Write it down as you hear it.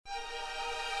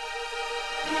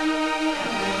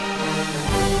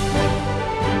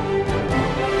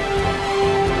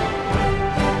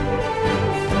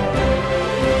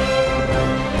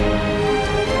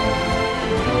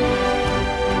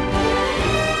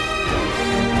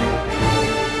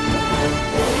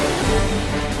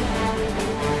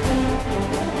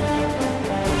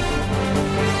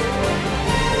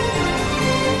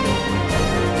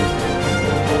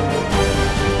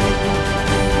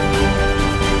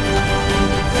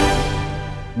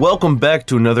Welcome back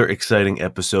to another exciting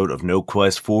episode of No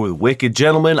Quest for the Wicked.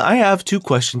 Gentlemen, I have 2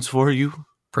 questions for you.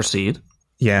 Proceed.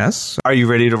 Yes. Are you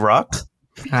ready to rock?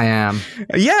 I am.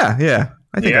 Yeah.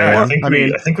 I think I am.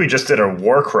 I think we just did a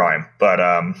war crime, but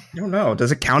I don't know.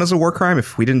 Does it count as a war crime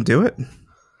if we didn't do it?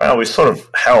 well, we sort of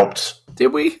helped.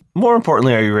 Did we? More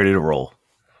importantly, are you ready to roll?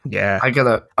 Yeah. I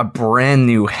got a brand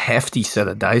new hefty set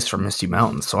of dice from Misty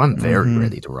Mountain, so I'm very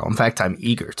ready to roll. In fact, I'm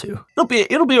eager to.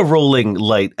 It'll be a rolling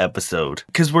light episode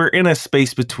because we're in a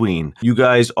space between. You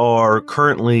guys are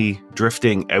currently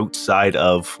drifting outside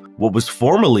of what was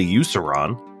formerly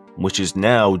Euceron, which is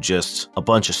now just a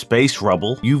bunch of space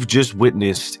rubble. You've just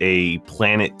witnessed a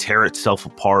planet tear itself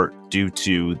apart due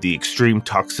to the extreme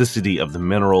toxicity of the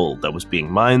mineral that was being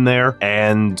mined there,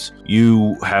 and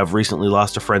you have recently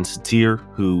lost a friend, Satir,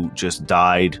 who just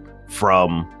died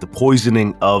from the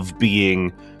poisoning of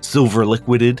being silver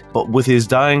liquided. But with his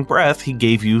dying breath, he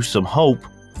gave you some hope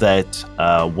that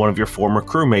one of your former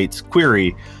crewmates,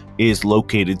 Query, is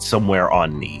located somewhere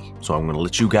on Ni. So I'm going to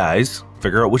let you guys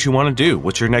figure out what you want to do,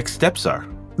 what your next steps are.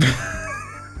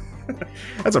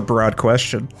 That's a broad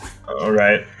question. All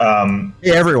right.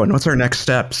 Hey, everyone, what's our next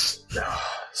steps?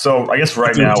 So I guess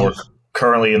right now we're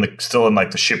currently still in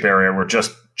like the ship area. We're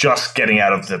just getting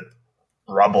out of the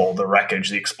rubble, the wreckage,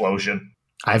 the explosion.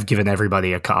 I've given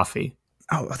everybody a coffee.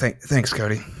 Oh, thanks,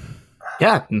 Cody.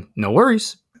 Yeah, no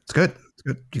worries. It's good.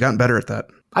 You gotten better at that.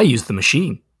 I use the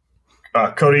machine.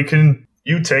 Cody, can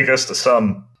you take us to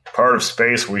some part of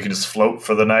space where we can just float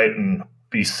for the night and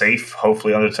be safe,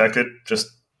 hopefully undetected, just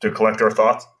to collect our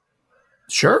thoughts?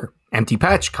 Sure. Empty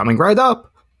patch coming right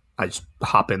up. I just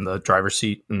hop in the driver's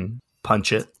seat and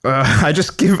punch it. I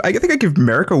think I give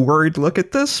Merrick a worried look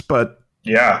at this, but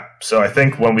Yeah. So I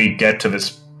think when we get to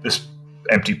this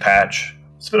empty patch,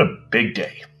 it's been a big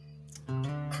day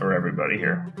for everybody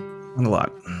here. a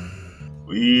lot.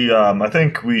 I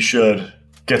think we should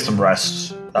get some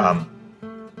rest.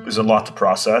 There's a lot to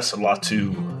process, a lot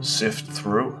to sift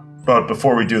through. But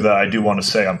before we do that, I do want to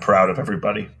say I'm proud of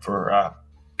everybody for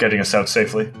getting us out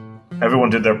safely.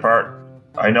 Everyone did their part.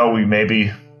 I know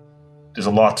there's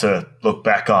a lot to look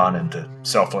back on and to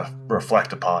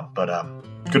self-reflect upon, but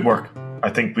good work.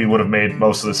 I think we would have made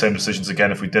most of the same decisions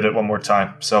again if we did it one more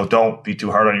time, so don't be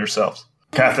too hard on yourselves.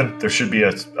 Catherine, there should be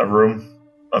a room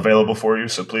available for you,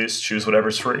 so please choose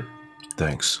whatever's free.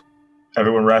 Thanks.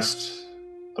 Everyone rest.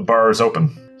 The bar is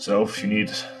open, so if you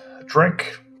need a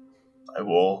drink, I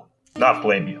will not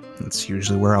blame you. That's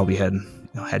usually where I'll be heading.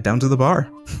 I'll head down to the bar.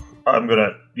 I'll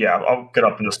get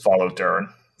up and just follow Durin.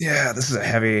 Yeah, this is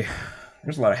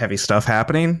there's a lot of heavy stuff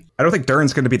happening. I don't think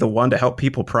Durin's going to be the one to help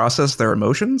people process their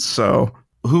emotions, so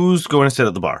Who's going to sit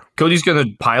at the bar? Cody's going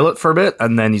to pilot for a bit,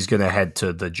 and then he's going to head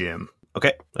to the gym.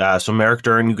 Okay. So Merrick,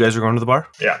 Durin, you guys are going to the bar?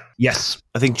 Yeah. yes.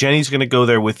 I think Jenny's going to go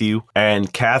there with you,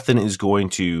 and Cathan is going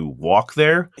to walk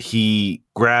there. He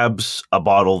grabs a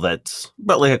bottle that's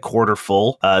about like a quarter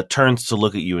full, turns to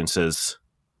look at you and says,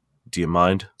 "Do you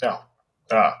mind?" No.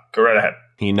 Go right ahead.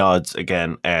 He nods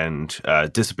again and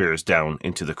disappears down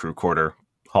into the crew quarter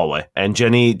hallway. And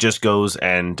Jenny just goes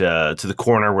and to the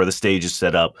corner where the stage is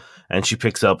set up, and she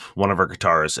picks up one of her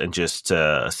guitars and just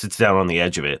sits down on the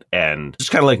edge of it and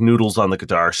just kind of like noodles on the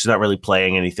guitar. She's not really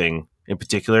playing anything in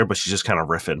particular, but she's just kind of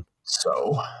riffing.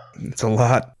 So It's a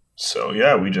lot.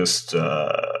 yeah, we just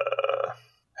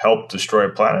helped destroy a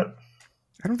planet.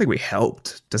 I don't think we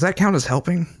helped. Does that count as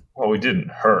helping? Well, we didn't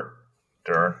hurt,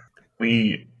 Durin.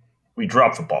 We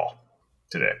dropped the ball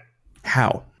today.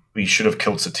 How? We should have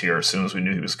killed Satir as soon as we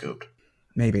knew he was scooped.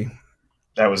 Maybe.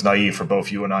 That was naive for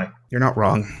both you and I. You're not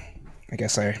wrong. I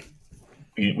guess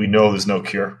We know there's no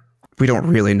cure. we don't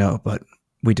really know, but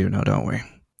we do know, don't we?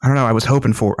 I don't know. I was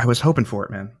hoping for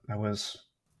it, man. It was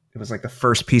like the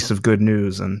first piece of good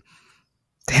news, and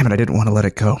damn it, I didn't want to let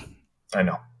it go. I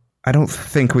know. I don't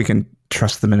think we can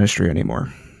trust the ministry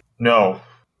anymore. No,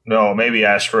 maybe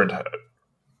Ashford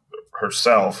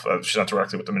herself. She's not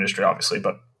directly with the ministry, obviously,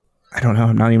 but I don't know.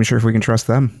 I'm not even sure if we can trust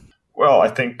them. well, I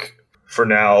think for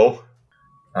now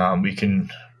we can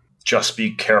just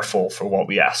be careful for what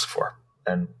we ask for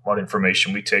and what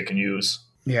information we take and use.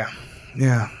 Yeah.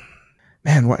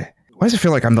 Man, why does it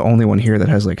feel like I'm the only one here that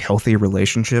has like healthy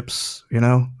relationships? You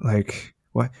know, like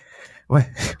what? What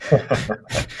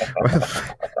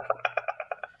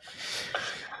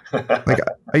like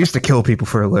I used to kill people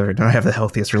for a living, and I have the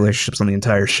healthiest relationships on the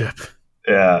entire ship.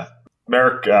 Yeah.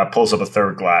 Merrick pulls up a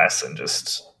third glass and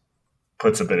just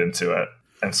puts a bit into it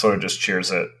and sort of just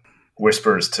cheers it,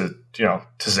 whispers to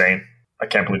Zane, "I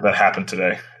can't believe that happened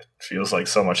today. It feels like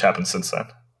so much happened since then."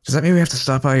 Does that mean we have to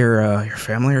stop by your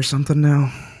family or something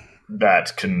now?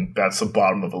 That's the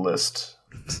bottom of the list.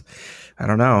 I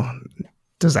don't know.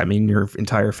 Does that mean your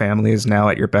entire family is now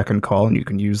at your beck and call and you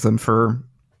can use them for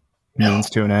means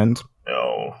to an end?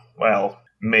 No. Well,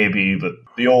 maybe, but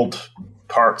the old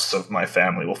parts of my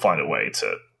family will find a way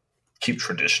to keep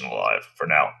tradition alive for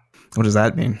now. What does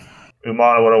that mean?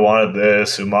 Umana would have wanted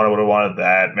this, Umana would have wanted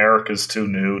that, America's too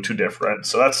new, too different.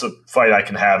 So that's a fight I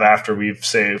can have after we've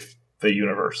saved the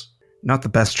universe. Not the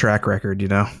best track record, you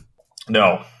know?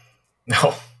 No.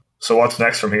 So what's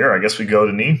next from here? I guess we go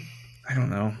to Knee? I don't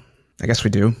know. I guess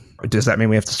we do. Does that mean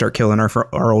we have to start killing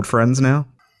our old friends now?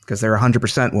 Because they're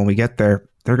 100% when we get there,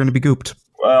 they're going to be gooped.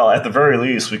 Well, at the very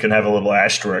least, we can have a little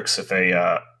asterisk. If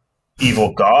a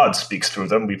evil god speaks through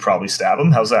them, we probably stab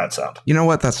him. How's that sound? You know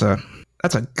what? That's a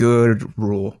good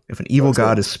rule. If an evil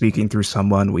god is speaking through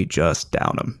someone, we just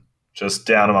down him. Just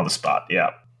down him on the spot,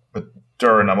 yeah. But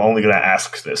Durin, I'm only going to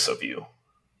ask this of you.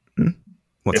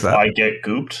 What's if that? I get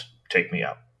gooped, take me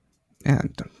out. Yeah,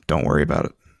 don't worry about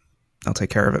it. I'll take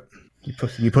care of it.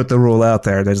 You put the rule out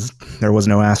there. There was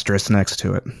no asterisk next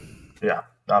to it. Yeah,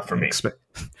 not for me.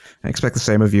 I expect the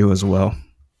same of you as well.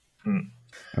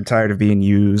 I'm tired of being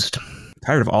used.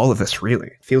 Tired of all of this, really.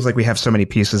 It feels like we have so many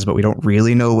pieces, but we don't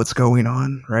really know what's going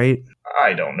on, right?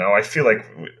 I don't know. I feel like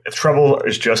if trouble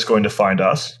is just going to find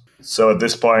us. So at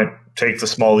this point, take the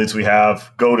small leads we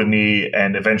have, go to Knee,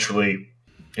 and eventually,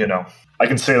 I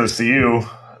can say this to you.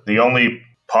 The only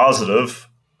positive,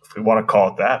 if we want to call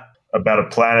it that, about a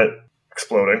planet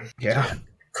exploding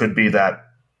could be that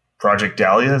Project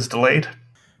Dahlia is delayed,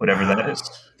 whatever that is.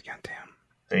 Goddamn.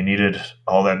 They needed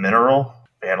all that mineral.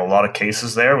 They had a lot of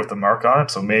cases there with the mark on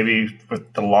it, so maybe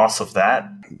with the loss of that.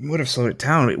 Would have slowed it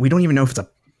down. We don't even know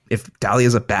if Dahlia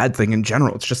is a bad thing in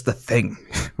general. It's just the thing.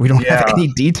 We don't have any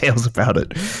details about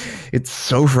it. It's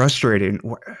so frustrating.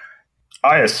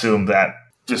 I assume that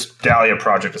this Dahlia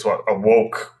project is what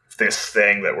awoke this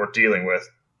thing that we're dealing with.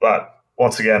 But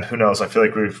once again, who knows? I feel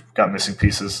like we've got missing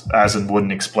pieces. Asin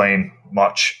wouldn't explain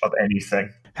much of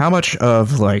anything. How much of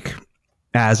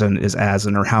Asin is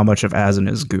Asin, or how much of Asin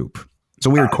is Goop? It's a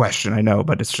weird question, I know,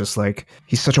 but it's just like,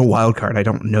 he's such a wild card. I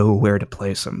don't know where to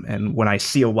place him. And when I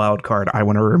see a wild card, I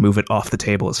want to remove it off the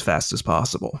table as fast as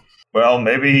possible. Well,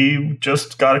 maybe he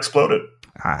just got exploded.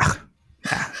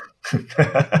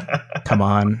 Come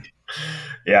on.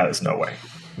 Yeah, there's no way.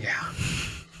 Yeah.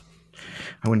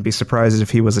 I wouldn't be surprised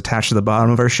if he was attached to the bottom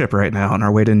of our ship right now on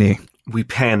our way to Knee. We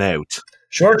pan out.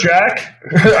 Sure, Jack.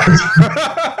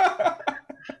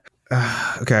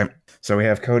 Okay. So we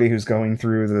have Cody who's going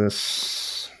through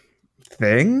this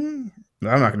thing.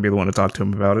 I'm not going to be the one to talk to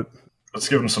him about it. Let's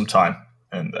give him some time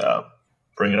and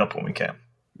bring it up when we can.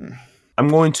 I'm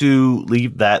going to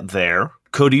leave that there.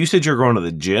 Cody, you said you're going to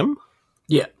the gym?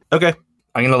 Yeah. Okay.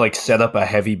 I'm going to set up a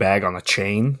heavy bag on a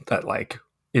chain that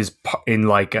is in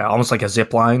almost like a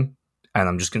zip line. And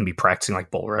I'm just going to be practicing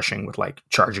bull rushing with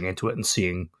charging into it and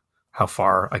seeing how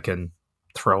far I can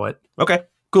throw it. Okay.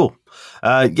 Cool.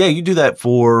 You do that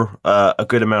for a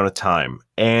good amount of time.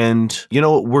 And,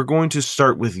 we're going to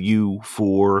start with you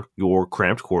for your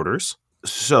cramped quarters.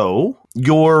 So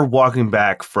you're walking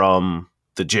back from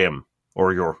the gym,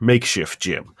 or your makeshift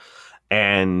gym.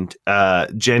 And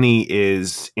Jenny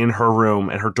is in her room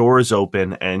and her door is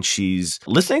open and she's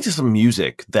listening to some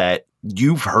music that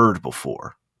you've heard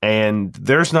before. And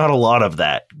there's not a lot of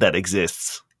that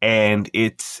exists. And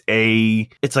it's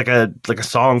like a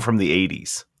song from the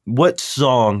 80s. What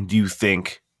song do you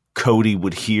think Cody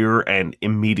would hear and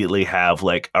immediately have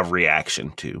a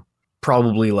reaction to?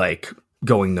 Probably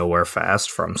Going Nowhere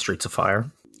Fast from Streets of Fire.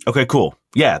 Okay, cool.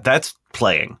 Yeah, that's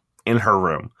playing in her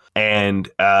room. And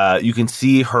you can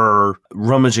see her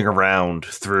rummaging around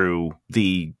through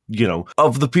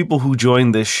of the people who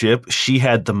joined this ship, she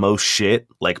had the most shit.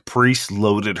 Priest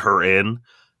loaded her in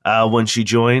when she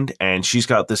joined, and she's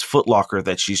got this footlocker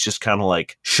that she's just kind of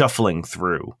shuffling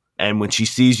through. And when she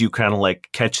sees you kind of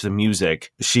catch the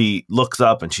music, she looks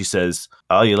up and she says,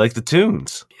 "Oh, you like the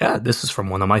tunes?" Yeah, this is from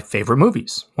one of my favorite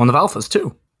movies. One of Alpha's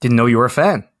too. Didn't know you were a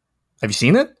fan. Have you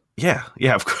seen it? Yeah,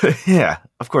 of course. Yeah,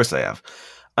 of course I have.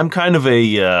 I'm kind of a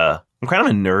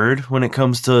nerd when it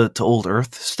comes to old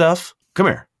Earth stuff. Come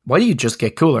here. Why do you just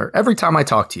get cooler every time I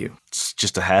talk to you? It's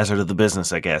just a hazard of the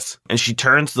business, I guess. And she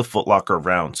turns the footlocker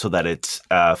around so that it's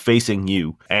facing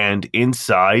you. And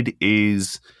inside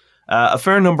is a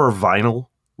fair number of vinyl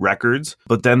records.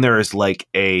 But then there is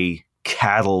a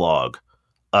catalog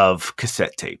of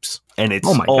cassette tapes. And it's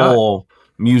all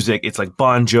music. It's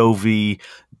Bon Jovi,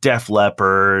 Def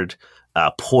Leppard,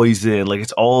 Poison.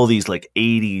 It's all these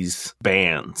 80s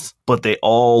bands. But they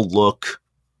all look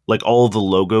all the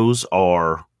logos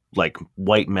are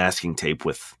white masking tape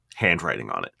with handwriting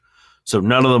on it. So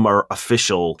none of them are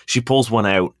official. She pulls one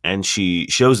out and she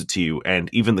shows it to you, and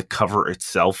even the cover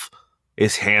itself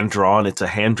is hand-drawn. It's a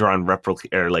hand-drawn replica,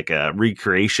 or like a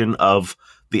recreation of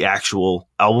the actual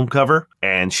album cover.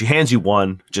 And she hands you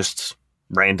one just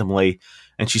randomly,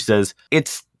 and she says,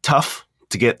 it's tough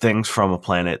to get things from a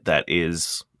planet that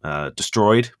is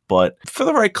destroyed, but for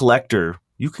the right collector,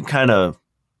 you can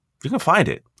find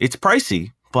it. It's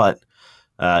pricey, but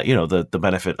the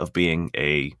benefit of being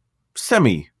a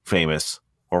semi-famous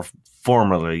or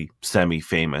formerly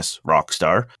semi-famous rock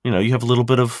star, you have a little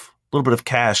bit of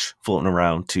cash floating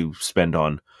around to spend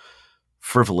on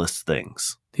frivolous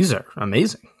things. These are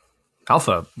amazing.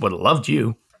 Alpha would have loved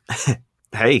you.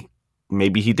 Hey,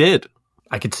 maybe he did.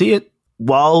 I could see it.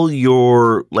 While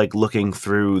you're looking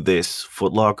through this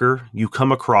footlocker, you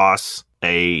come across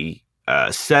a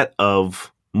set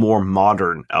of more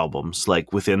modern albums,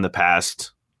 within the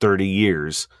past 30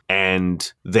 years,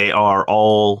 and they are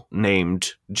all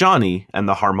named Johnny and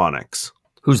the Harmonics.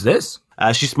 Who's this?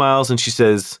 She smiles and she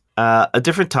says, a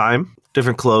different time,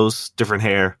 different clothes, different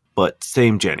hair, but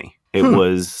same Jenny. It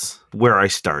was where I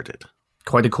started.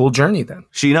 Quite a cool journey then.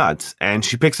 She nods and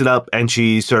she picks it up and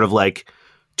she sort of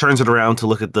turns it around to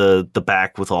look at the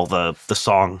back with all the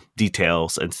song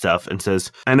details and stuff and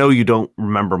says, I know you don't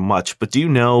remember much, but do you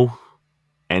know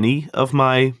any of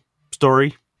my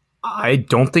story? I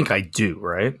don't think I do,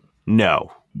 right?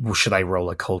 No. Should I roll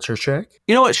a culture check?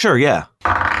 You know what? Sure, yeah.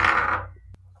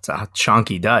 It's a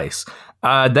chunky dice.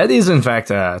 That is, in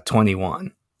fact,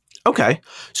 21. Okay.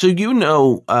 So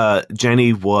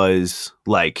Jenny was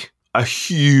a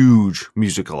huge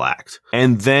musical act.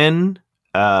 And then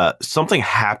something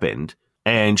happened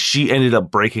and she ended up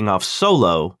breaking off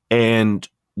solo. And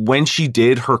when she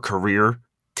did, her career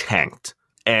tanked.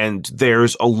 And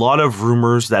there's a lot of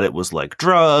rumors that it was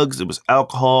drugs, it was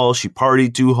alcohol, she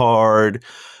partied too hard,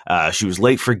 she was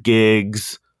late for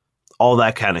gigs, all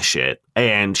that kind of shit.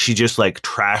 And she just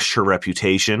trashed her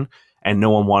reputation and no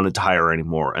one wanted to hire her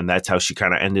anymore. And that's how she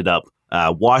kind of ended up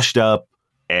washed up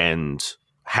and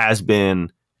has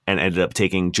been, and ended up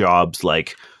taking jobs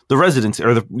like the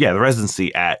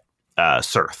residency at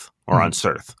Cirth or on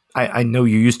Cirth. I know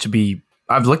you used to be.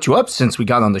 I've looked you up since we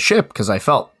got on the ship because I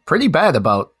felt pretty bad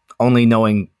about only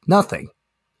knowing nothing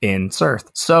in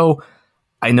Cirth. So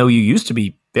I know you used to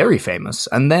be very famous,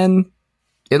 and then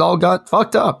it all got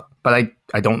fucked up. But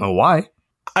I don't know why.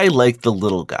 I like the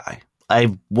little guy.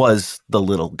 I was the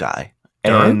little guy.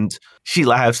 Sure. And she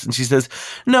laughs and she says,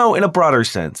 no, in a broader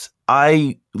sense,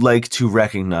 I like to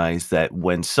recognize that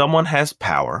when someone has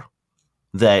power,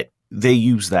 that they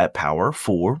use that power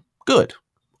for good.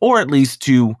 Or at least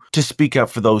to speak up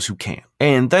for those who can.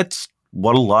 And that's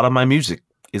what a lot of my music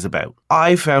is about.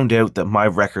 I found out that my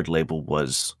record label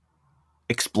was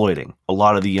exploiting a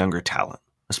lot of the younger talent,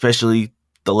 especially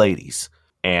the ladies.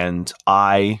 And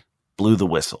I blew the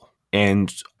whistle.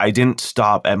 And I didn't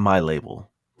stop at my label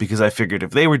because I figured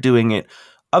if they were doing it,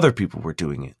 other people were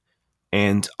doing it.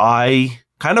 And I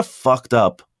kind of fucked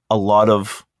up a lot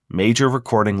of major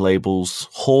recording labels'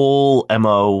 whole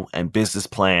MO and business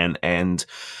plan, and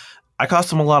I cost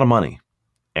them a lot of money.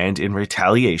 And in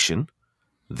retaliation,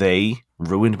 they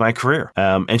ruined my career.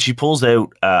 And she pulls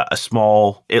out a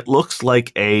small, it looks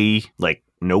like a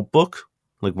notebook,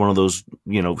 like one of those,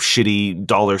 shitty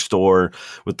dollar store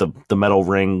with the metal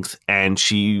rings. And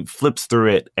she flips through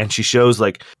it and she shows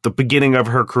the beginning of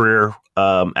her career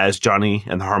as Johnny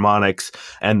and the Harmonics.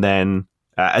 And then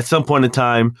at some point in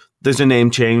time, there's a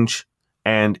name change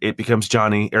and it becomes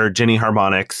Jenny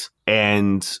Harmonics.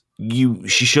 And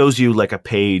she shows you a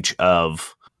page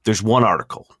of, there's one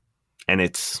article and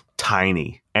it's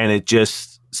tiny and it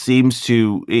just seems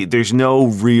to, there's no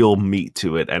real meat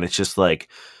to it. And it's just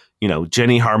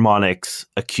Jenny Harmonics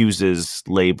accuses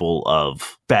label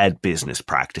of bad business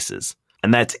practices.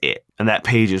 And that's it. And that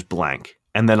page is blank.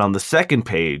 And then on the second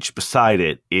page beside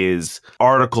it is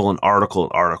article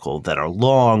that are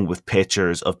long with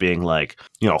pictures of being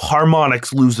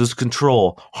Harmonics loses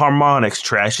control. Harmonics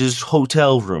trashes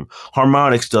hotel room.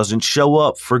 Harmonics doesn't show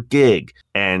up for gig.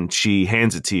 And she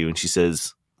hands it to you and she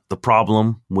says, the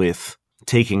problem with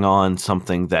taking on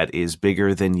something that is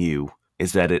bigger than you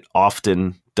is that it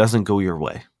often doesn't go your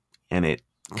way. And it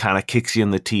kind of kicks you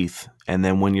in the teeth. And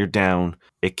then when you're down,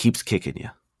 it keeps kicking you.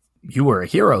 You were a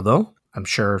hero, though. I'm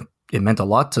sure it meant a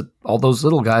lot to all those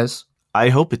little guys. I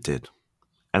hope it did.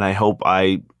 And I hope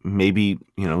I maybe,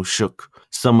 shook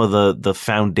some of the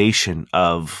foundation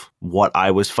of what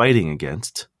I was fighting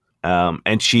against.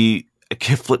 And she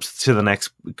flips to the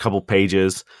next couple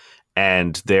pages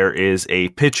and there is a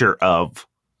picture of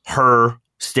her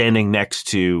standing next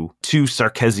to two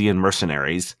Sarkeesian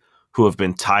mercenaries who have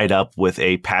been tied up with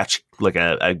a like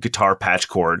a guitar patch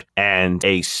cord and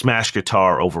a smashed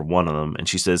guitar over one of them. And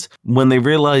she says, when they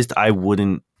realized I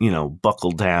wouldn't,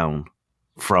 buckle down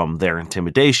from their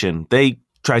intimidation, they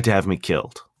tried to have me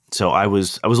killed. So I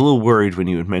was a little worried when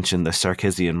you had mentioned the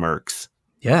Sarkeesian mercs.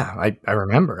 Yeah, I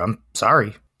remember. I'm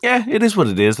sorry. Yeah, it is what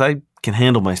it is. I can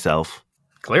handle myself.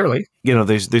 Clearly.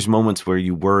 There's moments where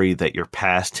you worry that your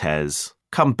past has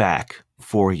come back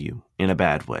for you in a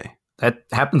bad way. That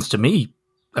happens to me,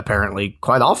 apparently,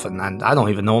 quite often, and I don't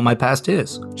even know what my past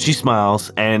is. She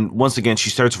smiles, and once again, she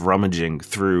starts rummaging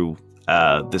through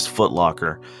this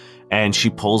footlocker, and she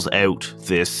pulls out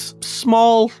this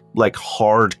small,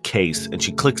 hard case, and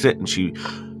she clicks it, and she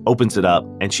opens it up,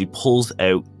 and she pulls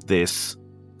out this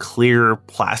clear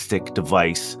plastic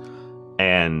device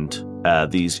and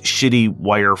these shitty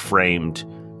wire-framed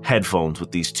headphones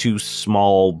with these two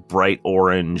small, bright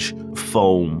orange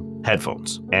foam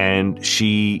headphones. And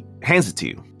she hands it to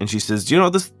you, and she says, do you know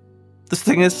what this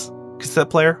thing is? Cassette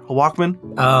player? A Walkman?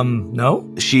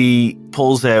 No. She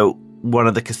pulls out one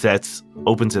of the cassettes,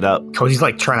 opens it up. Cody's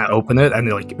trying to open it, and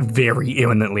they're very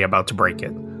imminently about to break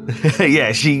it.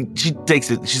 Yeah, she takes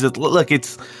it. She says, look,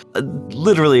 it's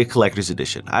literally a collector's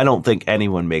edition. I don't think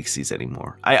anyone makes these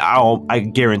anymore. I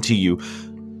guarantee you,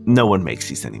 no one makes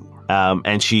these anymore.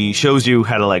 And she shows you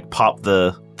how to pop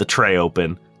the tray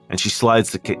open, and she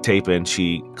slides the tape in,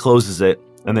 she closes it,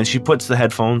 and then she puts the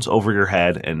headphones over your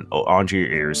head and onto your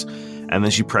ears, and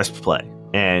then she presses play,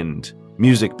 and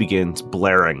music begins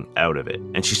blaring out of it.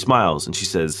 And she smiles, and she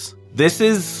says, this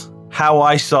is how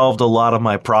I solved a lot of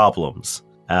my problems.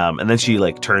 And then she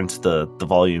turns the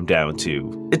volume down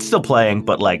to, it's still playing,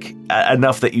 but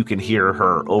enough that you can hear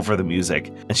her over the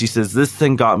music. And she says, this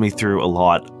thing got me through a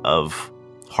lot of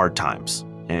hard times,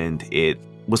 and it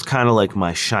was kind of like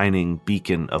my shining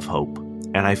beacon of hope.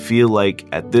 And I feel like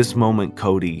at this moment,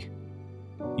 Cody,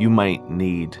 you might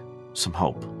need some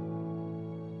hope.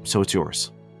 So it's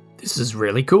yours. This is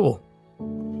really cool.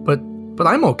 But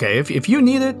I'm okay. If you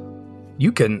need it,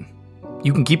 you can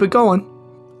keep it going.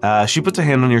 She puts a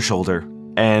hand on your shoulder,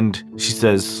 and she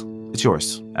says, it's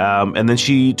yours. And then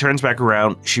she turns back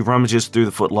around. She rummages through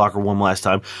the footlocker one last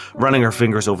time, running her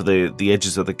fingers over the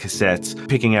edges of the cassettes,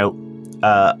 picking out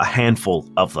a handful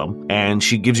of them. And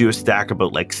she gives you a stack,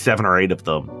 about 7 or 8 of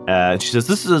them. And she says,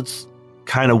 this is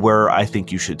kind of where I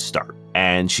think you should start.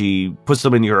 And she puts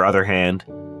them in your other hand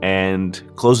and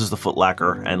closes the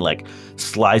footlocker and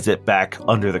slides it back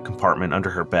under the compartment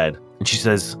under her bed. And she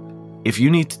says, if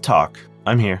you need to talk,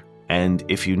 I'm here. And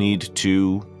if you need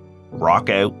to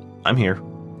rock out, I'm here.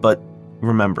 But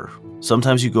remember,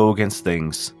 sometimes you go against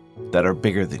things that are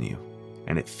bigger than you,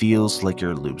 and it feels like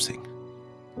you're losing.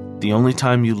 The only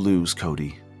time you lose,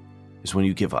 Cody, is when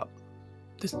you give up.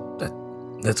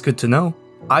 That's good to know.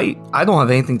 I don't have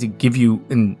anything to give you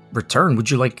in return. Would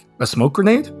you like a smoke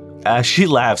grenade? She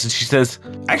laughs and she says,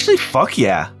 actually, fuck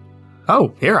yeah.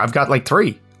 Oh, here, I've got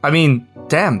 3. I mean,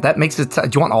 damn, that makes it... do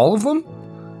you want all of them?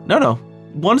 No.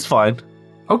 One's fine.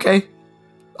 Okay.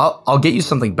 I'll get you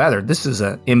something better. This is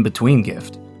an in-between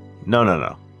gift. No.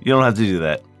 You don't have to do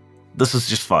that. This is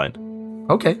just fine.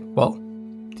 Okay, well,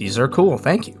 these are cool.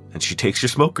 Thank you. And she takes your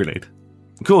smoke grenade.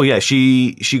 Cool, yeah.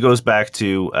 She goes back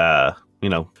to,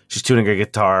 she's tuning her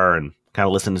guitar and kind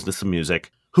of listens to some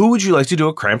music. Who would you like to do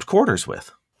a cramped quarters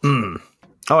with? Oh,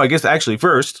 I guess actually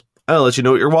first, I'll let you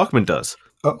know what your Walkman does.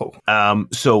 Oh.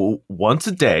 So once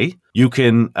a day, you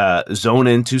can zone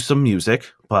into some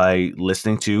music by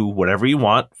listening to whatever you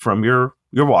want from your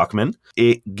Walkman.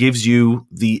 It gives you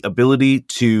the ability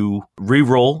to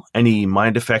re-roll any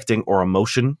mind-affecting or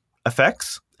emotion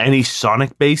effects. Any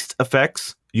sonic-based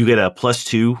effects, you get a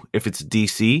 +2 if it's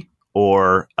DC,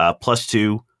 or a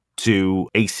 +2 to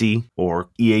AC or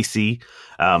EAC.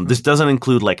 This doesn't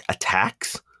include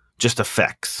attacks, just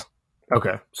effects.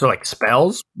 Okay. So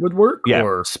spells would work? Yeah.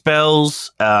 Or?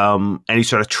 Spells, any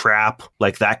sort of trap,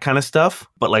 that kind of stuff.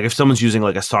 But if someone's using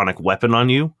a sonic weapon on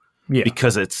you,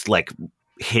 because it's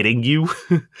hitting you,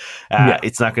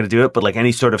 it's not going to do it. But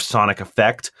any sort of sonic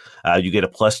effect, you get a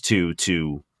 +2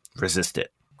 to resist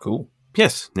it. Cool.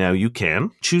 Yes. Now you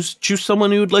can choose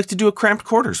someone you would like to do a cramped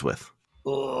quarters with.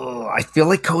 Oh, I feel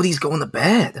like Cody's going to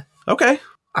bed. Okay.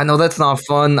 I know that's not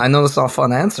fun. I know that's not a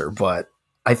fun answer, but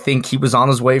I think he was on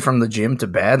his way from the gym to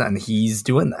bed, and he's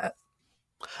doing that.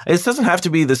 It doesn't have to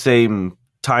be the same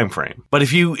time frame, but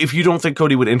if you don't think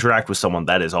Cody would interact with someone,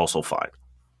 that is also fine.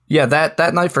 Yeah,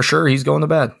 that night for sure, he's going to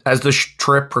bed. As the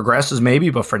trip progresses,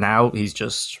 maybe, but for now, he's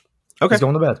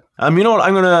going to bed. You know what?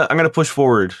 I'm gonna push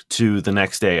forward to the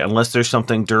next day, unless there's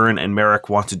something Durin and Merrick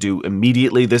want to do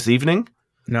immediately this evening.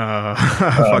 No,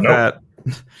 fuck that.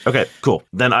 Okay, cool.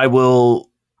 Then I will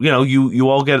you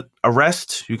all get a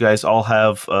rest. You guys all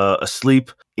have a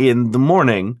sleep. In the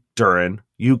morning, Durin,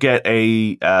 you get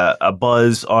a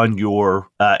buzz on your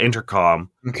intercom.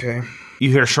 Okay.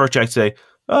 You hear Shortjack say,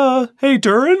 "Hey,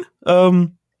 Durin.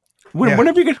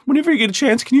 Whenever you get a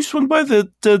chance, can you swing by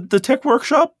the tech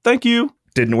workshop? Thank you."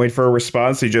 Didn't wait for a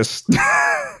response. He just.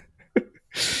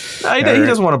 He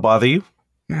doesn't want to bother you.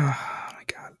 Oh my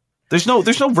god. There's no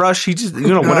rush. He just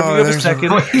whenever you have a second.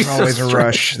 There's always a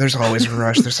rush. There's always a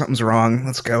rush. There's something's wrong.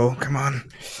 Let's go. Come on.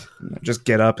 Just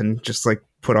get up and just like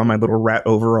put on my little rat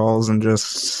overalls and just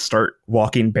start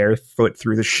walking barefoot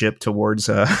through the ship towards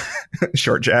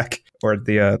Shortjack or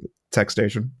the tech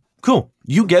station. Cool.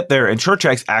 You get there and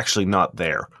Shortjack's actually not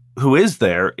there. Who is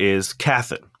there is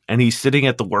Cathan, and he's sitting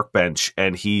at the workbench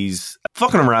and he's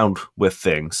fucking around with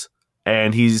things.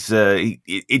 And he's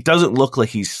it doesn't look like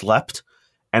he's slept,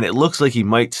 and it looks like he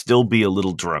might still be a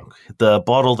little drunk. The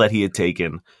bottle that he had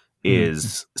taken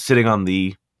is sitting on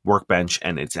the workbench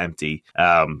and it's empty.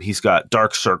 He's got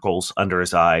dark circles under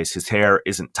his eyes. His hair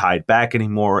isn't tied back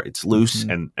anymore. It's loose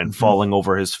and falling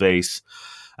over his face.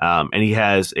 And he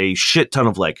has a shit ton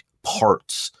of like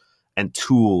parts and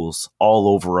tools all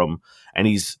over him. And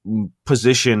he's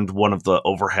positioned one of the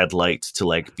overhead lights to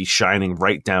like be shining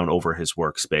right down over his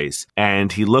workspace.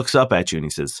 And he looks up at you and he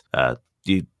says, I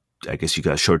guess you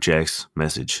got Shortjack's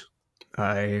message.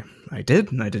 I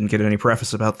did. I didn't get any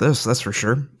preface about this, that's for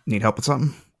sure. Need help with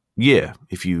something? Yeah,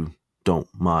 if you don't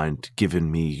mind giving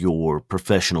me your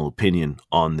professional opinion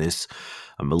on this.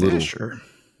 I'm a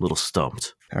little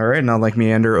stumped. All right, and I'll like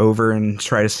meander over and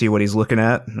try to see what he's looking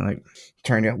at. And, like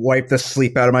trying to wipe the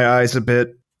sleep out of my eyes a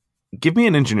bit. Give me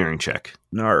an engineering check.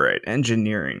 All right,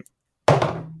 engineering.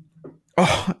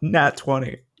 Oh, nat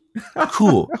 20.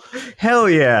 Cool. Hell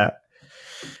yeah.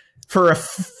 For a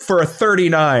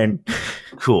 39.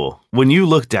 Cool. When you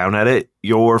look down at it,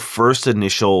 your first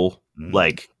initial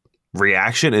like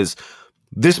reaction is,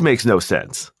 this makes no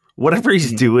sense. Whatever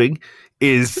he's doing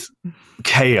is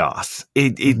chaos.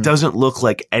 It doesn't look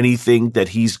like anything that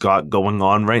he's got going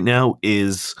on right now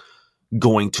is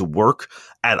going to work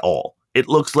at all. It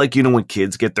looks like, when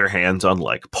kids get their hands on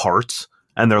like parts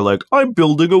and they're like, I'm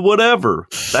building a whatever.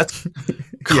 That's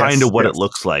kind of what it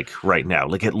looks like right now.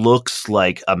 Like it looks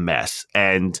like a mess.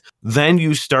 And then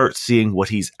you start seeing what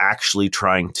he's actually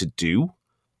trying to do.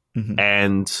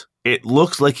 And it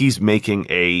looks like he's making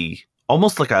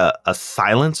almost like a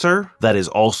silencer that is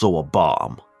also a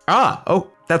bomb.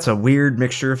 That's a weird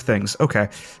mixture of things. Okay.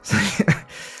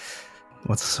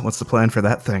 What's the plan for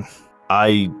that thing?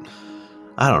 I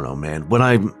don't know, man. When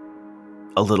I'm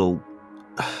a little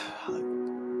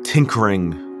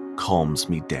tinkering calms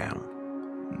me down,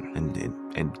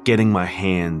 and getting my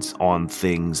hands on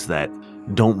things that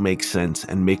don't make sense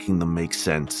and making them make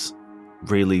sense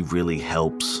really, really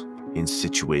helps in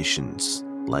situations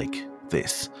like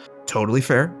this. Totally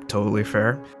fair. Totally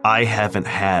fair. I haven't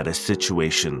had a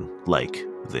situation like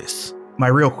this.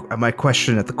 My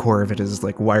question at the core of it is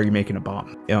like, why are you making a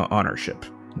bomb on our ship?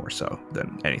 More so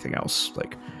than anything else.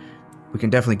 Like, we can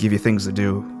definitely give you things to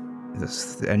do.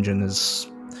 The engine is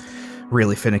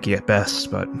really finicky at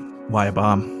best, but why a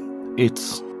bomb?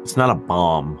 It's not a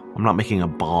bomb. I'm not making a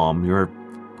bomb. You're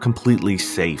completely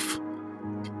safe.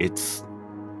 It's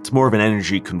more of an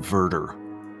energy converter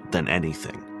than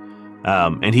anything.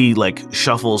 And he like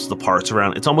shuffles the parts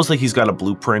around. It's almost like he's got a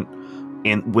blueprint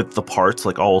with the parts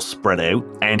like all spread out,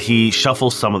 and he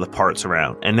shuffles some of the parts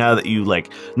around. And now that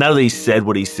he said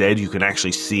what he said, you can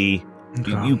actually see.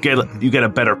 You get a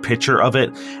better picture of it,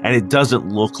 and it doesn't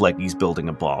look like he's building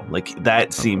a bomb. Like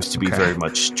that seems to be very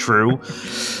much true.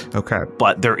 Okay,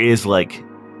 but there is like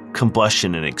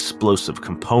combustion and explosive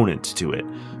components to it,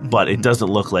 but it doesn't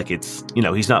look like it's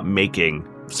he's not making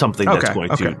something that's going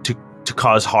to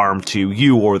cause harm to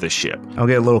you or the ship. I'll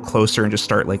get a little closer and just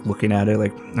start like looking at it.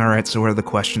 Like, all right, so what are the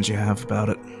questions you have about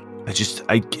it?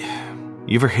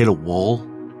 You ever hit a wall?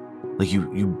 Like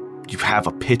you have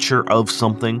a picture of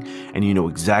something and you know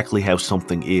exactly how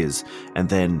something is, and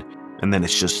then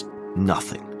it's just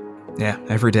nothing. Yeah,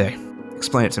 every day.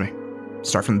 Explain it to me.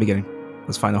 Start from the beginning.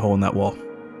 Let's find a hole in that wall.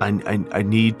 I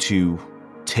need to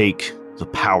take the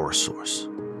power source.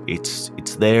 It's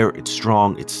there, it's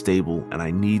strong, it's stable, and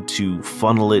I need to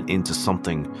funnel it into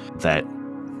something that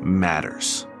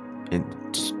matters. And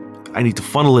I need to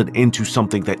funnel it into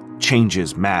something that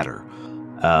changes matter.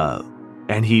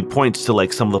 And he points to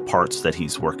like some of the parts that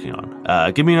he's working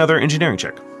on. Give me another engineering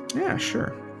check. Yeah,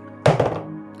 sure.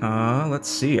 Let's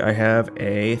see. I have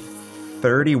a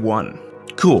 31.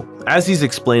 Cool. As he's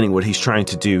explaining what he's trying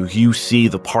to do, you see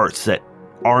the parts that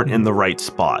aren't in the right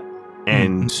spot.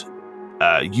 And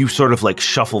you sort of like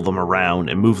shuffle them around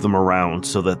and move them around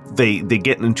so that they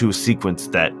get into a sequence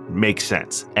that makes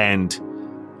sense. And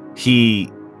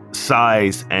he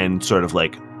sighs and sort of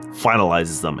like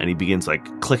finalizes them, and he begins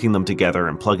like clicking them together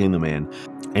and plugging them in.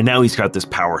 And now he's got this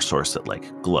power source that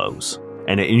like glows,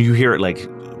 and you hear it like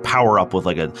power up with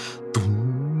like a.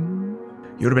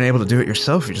 You would have been able to do it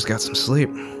yourself if you just got some sleep.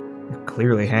 You're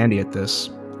clearly handy at this.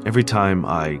 Every time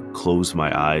I close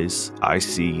my eyes, I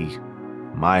see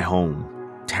my home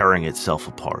tearing itself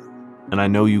apart. And I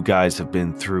know you guys have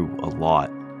been through a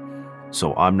lot,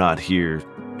 so I'm not here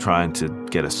trying to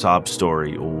get a sob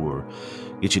story or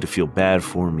get you to feel bad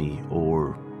for me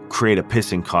or create a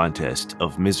pissing contest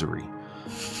of misery.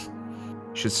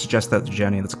 Should suggest that to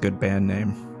Jenny. That's a good band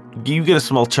name. You get a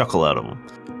small chuckle out of him.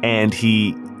 And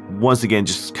he, once again,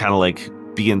 just kind of like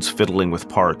begins fiddling with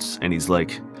parts. And he's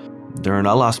like, Darren,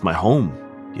 I lost my home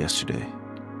yesterday.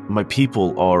 My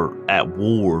people are at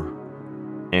war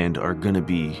and are going to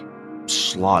be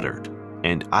slaughtered.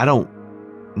 And I don't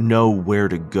know where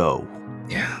to go.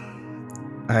 Yeah.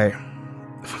 I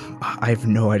have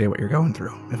no idea what you're going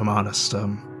through, if I'm honest.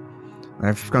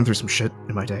 I've gone through some shit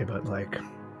in my day, but like,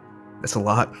 it's a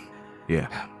lot. Yeah.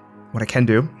 What I can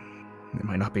do, it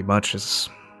might not be much, is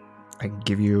I can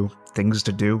give you things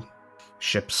to do.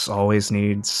 Ships always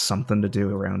need something to do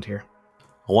around here.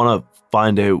 I want to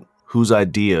find out whose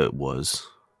idea it was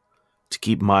to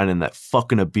keep mining that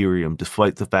fucking Iberium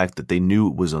despite the fact that they knew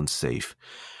it was unsafe.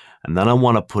 And then I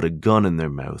want to put a gun in their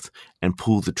mouth and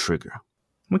pull the trigger.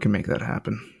 We can make that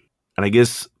happen. And I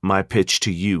guess my pitch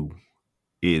to you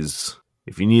is,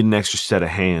 if you need an extra set of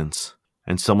hands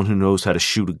and someone who knows how to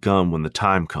shoot a gun when the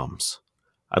time comes,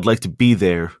 I'd like to be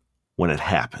there when it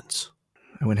happens.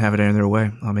 I wouldn't have it any other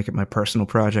way. I'll make it my personal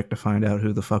project to find out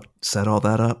who the fuck set all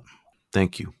that up.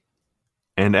 Thank you.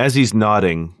 And as he's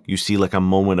nodding, you see like a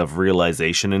moment of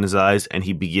realization in his eyes, and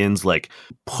he begins like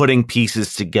putting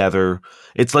pieces together.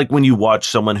 It's like when you watch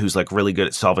someone who's like really good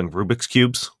at solving Rubik's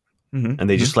Cubes, and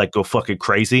they just like go fucking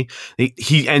crazy.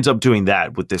 He ends up doing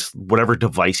that with this whatever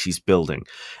device he's building,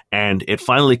 and it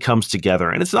finally comes together.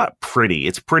 And it's not pretty.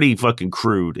 It's pretty fucking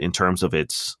crude in terms of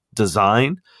its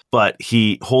design. But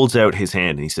he holds out his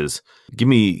hand and he says, "Give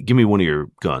me one of your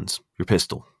guns, your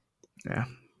pistol." Yeah.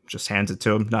 Just hands it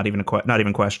to him, not even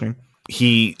questioning.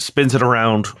 He spins it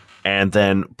around and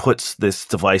then puts this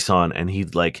device on, and he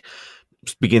like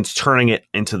begins turning it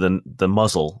into the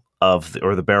muzzle of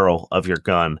or the barrel of your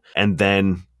gun, and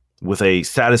then with a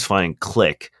satisfying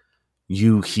click,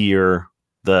 you hear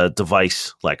the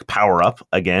device like power up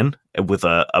again with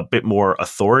a bit more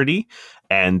authority,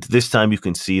 and this time you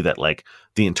can see that like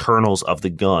the internals of the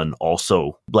gun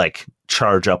also like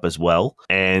charge up as well.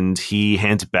 And he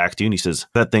hands it back to you and he says,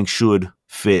 that thing should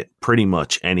fit pretty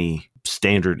much any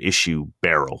standard issue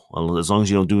barrel. As long as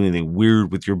you don't do anything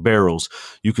weird with your barrels,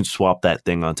 you can swap that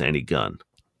thing onto any gun.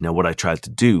 Now, what I tried to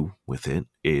do with it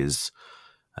is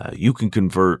you can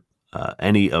convert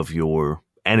any of your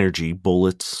energy,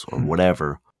 bullets or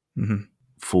whatever,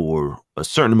 for a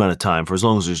certain amount of time, for as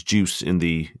long as there's juice in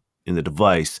the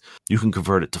device, you can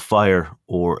convert it to fire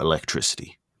or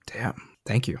electricity. Damn.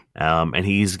 Thank you. And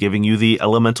he's giving you the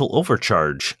elemental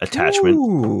overcharge attachment.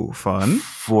 Ooh, fun.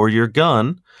 For your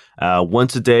gun.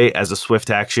 Once a day as a swift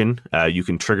action, you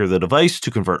can trigger the device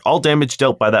to convert all damage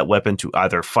dealt by that weapon to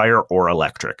either fire or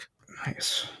electric.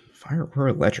 Nice. Fire or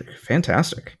electric.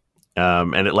 Fantastic.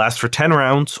 And it lasts for 10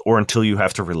 rounds or until you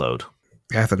have to reload.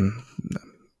 Catherine,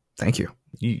 thank you.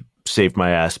 You saved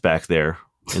my ass back there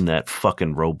in that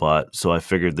fucking robot, so I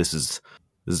figured this is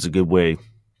a good way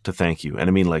to thank you. And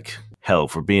I mean, like, hell,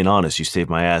 for being honest, you saved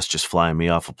my ass just flying me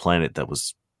off a planet that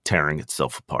was tearing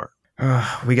itself apart.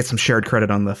 We get some shared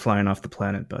credit on the flying off the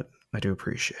planet, but I do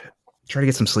appreciate it. Try to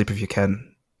get some sleep if you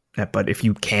can. But if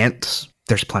you can't,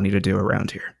 there's plenty to do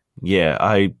around here. Yeah,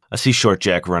 I see Short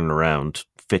Jack running around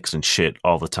fixing shit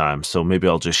all the time, so maybe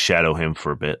I'll just shadow him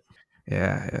for a bit.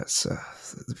 Yeah, it's to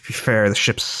be fair, the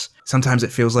ship's sometimes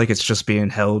it feels like it's just being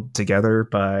held together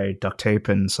by duct tape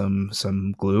and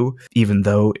some glue, even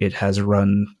though it has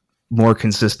run more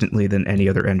consistently than any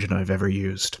other engine I've ever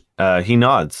used. He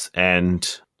nods and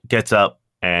gets up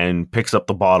and picks up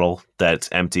the bottle that's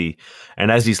empty.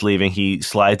 And as he's leaving, he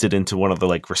slides it into one of the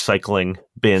like recycling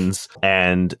bins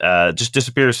and just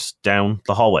disappears down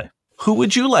the hallway. Who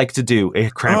would you like to do a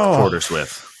cramped quarters with?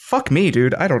 Fuck me,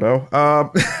 dude. I don't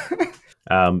know.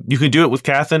 You can do it with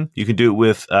Catherine. You can do it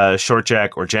with Short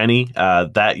Jack or Jenny.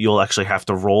 That you'll actually have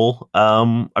to roll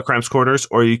a cramped quarters,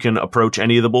 or you can approach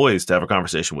any of the boys to have a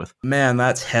conversation with. Man,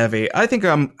 that's heavy. I think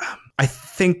I'm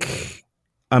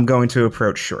going to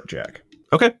approach Short Jack.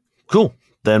 Okay, cool.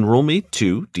 Then roll me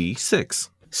 2d6.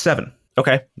 7.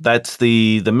 Okay, that's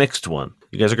the mixed one.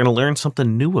 You guys are going to learn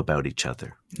something new about each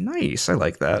other. Nice. I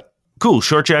like that. Cool.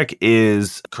 Short Jack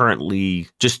is currently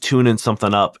just tuning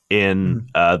something up in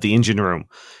the engine room.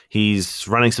 He's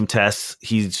running some tests.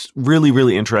 He's really,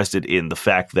 really interested in the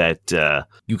fact that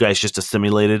you guys just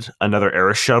assimilated another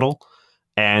Eris shuttle.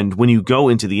 And when you go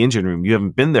into the engine room, you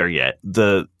haven't been there yet.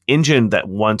 The engine that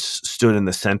once stood in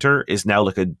the center is now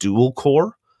like a dual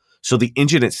core. So the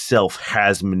engine itself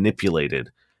has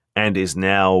manipulated and is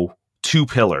now 2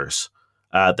 pillars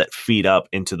that feed up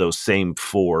into those same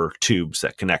 4 tubes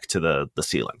that connect to the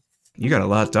ceiling. You got a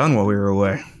lot done while we were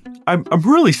away. I'm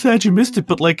really sad you missed it,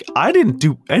 but like I didn't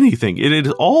do anything. It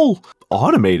is all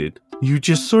automated. You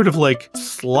just sort of like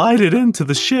slide it into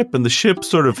the ship and the ship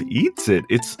sort of eats it.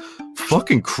 It's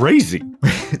fucking crazy.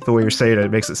 The way you're saying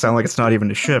it makes it sound like it's not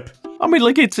even a ship. I mean,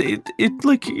 like it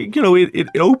like, you know, it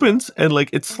opens and like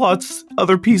it slots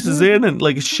other pieces in and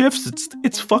like it shifts.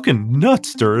 It's fucking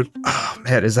nuts, dude. Oh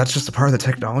man, is that just a part of the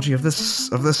technology of this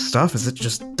stuff? Is it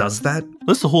just does that?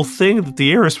 That's the whole thing that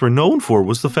the Eris were known for,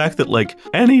 was the fact that like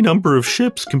any number of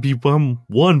ships can become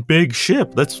one big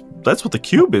ship. That's what the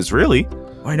cube is, really.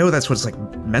 Well, I know that's what it's like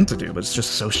meant to do, but it's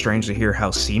just so strange to hear how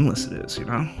seamless it is, you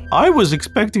know? I was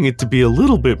expecting it to be a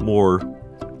little bit more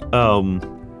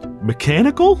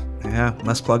mechanical. Yeah,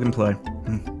 less plug and play.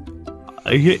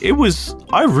 It was.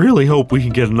 I really hope we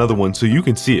can get another one so you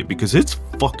can see it, because it's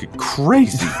fucking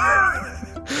crazy.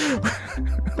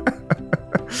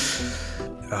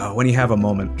 When you have a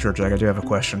moment, Short Jack, I do have a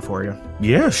question for you.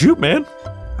 Yeah, shoot, man.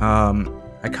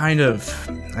 I kind of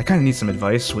need some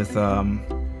advice with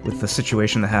the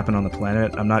situation that happened on the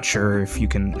planet. I'm not sure if you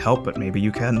can help, but maybe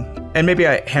you can. And maybe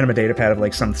I hand him a data pad of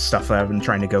like some stuff that I've been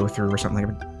trying to go through or something.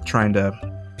 I've been trying to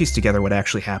piece together what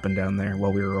actually happened down there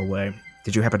while we were away.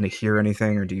 Did you happen to hear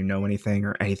anything, or do you know anything,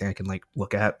 or anything I can like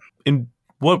look at? In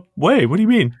what way? What do you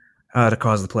mean? To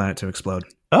cause the planet to explode.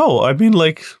 Oh, I mean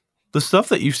like the stuff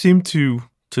that you seem to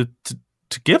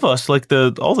give us, like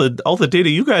all the data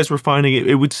you guys were finding.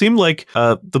 It would seem like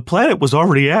the planet was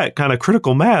already at kind of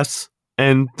critical mass,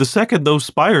 and the second those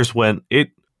spires went,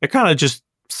 it kind of just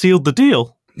sealed the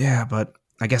deal. Yeah, but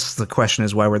I guess the question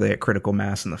is, why were they at critical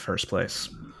mass in the first place,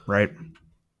 right?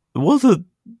 Well, the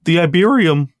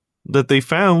Iberium that they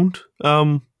found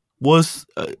was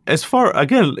as far,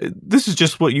 again, this is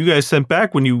just what you guys sent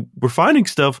back when you were finding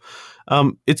stuff.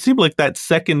 It seemed like that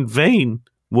second vein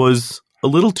was a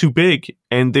little too big,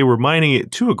 and they were mining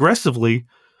it too aggressively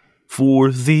for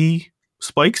the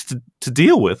spikes to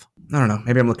deal with. I don't know.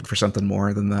 Maybe I'm looking for something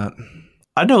more than that.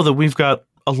 I know that we've got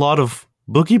a lot of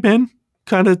boogeymen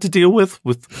kind of to deal with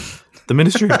the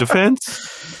Ministry of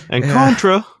Defense and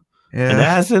Contra and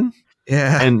Azen.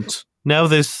 Yeah. And now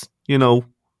this,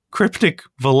 cryptic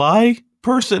Valai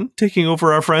person taking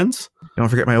over our friends. Don't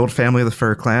forget my old family, the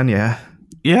Fur Clan, yeah.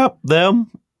 Yep,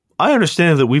 them. I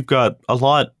understand that we've got a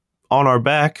lot on our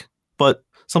back, but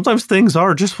sometimes things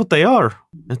are just what they are.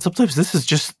 And sometimes this is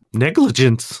just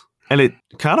negligence. And it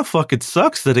kind of fucking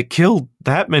sucks that it killed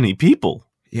that many people.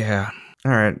 Yeah.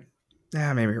 All right.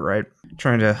 Yeah, maybe you're right.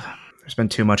 There's been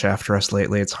too much after us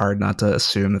lately. It's hard not to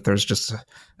assume that there's just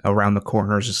around the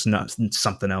corner just not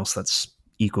something else that's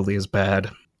equally as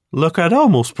bad. Look, I'd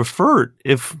almost prefer it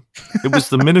if it was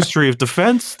the Ministry of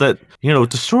Defense that,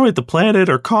 destroyed the planet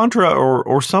or Contra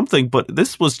or something. But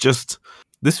this was just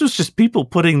people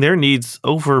putting their needs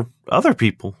over other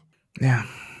people. Yeah.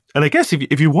 And I guess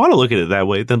if you want to look at it that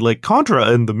way, then like Contra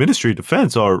and the Ministry of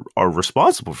Defense are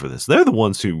responsible for this. They're the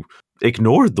ones who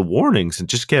ignored the warnings and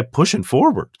just kept pushing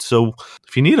forward. So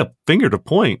if you need a finger to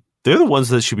point, they're the ones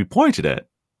that should be pointed at.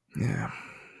 Yeah.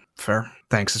 Fair.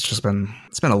 Thanks. It's been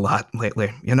a lot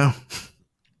lately,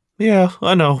 Yeah,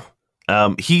 I know.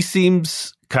 He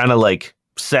seems kind of like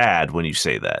sad when you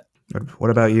say that. What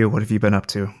about you? What have you been up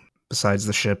to besides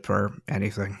the ship or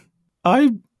anything?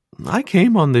 I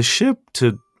came on this ship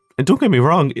and don't get me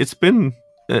wrong, it's been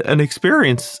an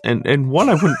experience and one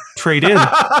I wouldn't trade in.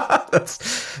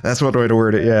 That's one way to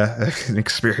word it. Yeah, an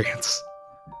experience.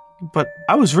 But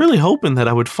I was really hoping that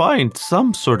I would find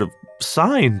some sort of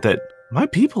sign that my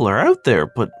people are out there,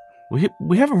 but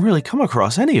we haven't really come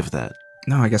across any of that.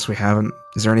 No, I guess we haven't.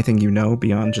 Is there anything you know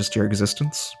beyond just your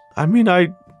existence? I mean, I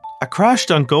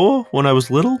crashed on Goa when I was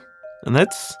little, and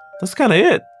that's kind of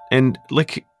it. And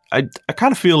like, I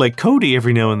kind of feel like Cody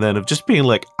every now and then of just being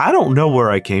like, I don't know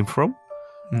where I came from.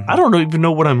 Mm-hmm. I don't even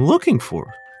know what I'm looking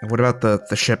for. And what about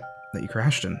the ship that you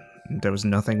crashed in? There was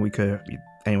nothing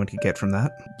anyone could get from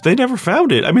that? They never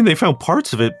found it. I mean, they found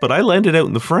parts of it, but I landed out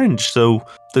in the fringe, so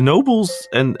the nobles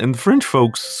and the fringe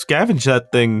folks scavenged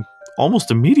that thing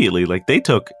almost immediately. Like, they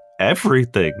took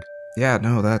everything. Yeah,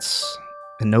 no,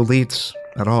 and no leads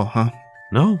at all, huh?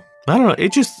 No, I don't know.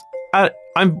 It just,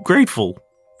 I'm grateful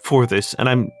for this, and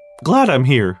I'm glad I'm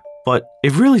here, but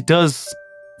it really does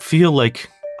feel like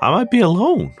I might be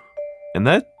alone, and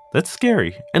that's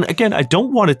scary. And again, I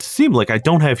don't want it to seem like I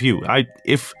don't have you.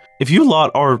 If you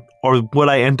lot are what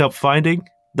I end up finding,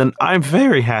 then I'm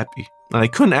very happy. And I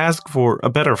couldn't ask for a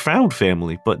better found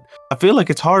family, but I feel like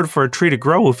it's hard for a tree to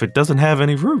grow if it doesn't have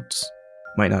any roots.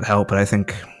 Might not help, but I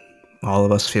think all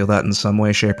of us feel that in some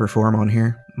way, shape, or form on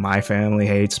here. My family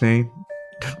hates me.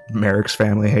 Merrick's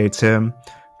family hates him.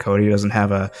 Cody doesn't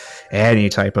have any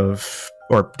type of,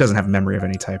 or doesn't have a memory of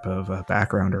any type of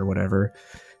background or whatever.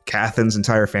 Cathan's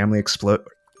entire family explode.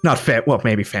 Well,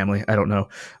 maybe family. I don't know.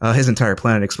 His entire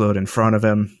planet exploded in front of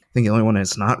him. I think the only one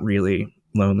that's not really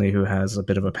lonely who has a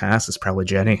bit of a past is probably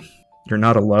Jenny. You're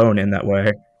not alone in that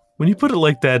way. When you put it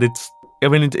like that,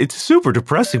 it's super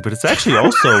depressing, but it's actually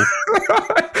also...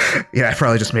 Yeah, I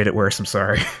probably just made it worse. I'm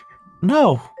sorry.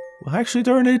 No. Well, actually,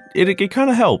 darn it kind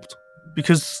of helped.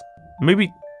 Because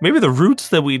maybe the roots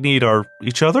that we need are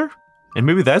each other, and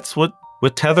maybe that's what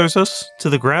tethers us to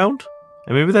the ground,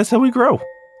 and maybe that's how we grow.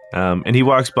 And he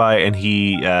walks by, and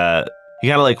he kind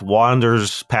of like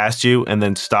wanders past you, and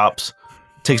then stops,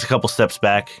 takes a couple steps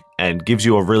back, and gives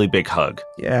you a really big hug.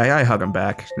 Yeah, I hug him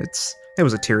back. It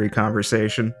was a teary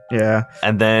conversation. Yeah.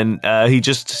 And then he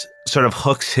just sort of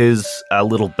hooks his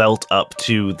little belt up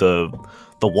to the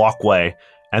walkway,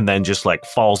 and then just like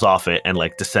falls off it and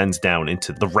like descends down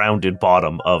into the rounded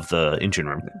bottom of the engine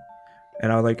room.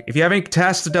 And I was like, if you have any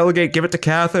tasks to delegate, give it to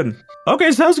Cathan.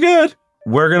 Okay, sounds good.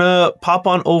 We're gonna pop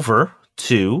on over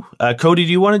to Cody.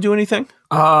 Do you want to do anything?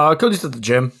 Cody's at the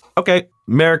gym. Okay,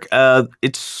 Merrick.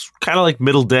 It's kind of like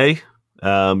middle day.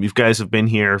 You guys have been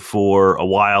here for a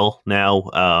while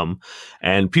now,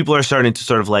 and people are starting to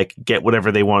sort of like get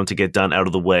whatever they wanted to get done out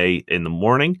of the way in the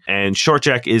morning. And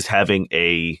Shortjack is having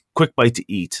a quick bite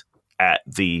to eat at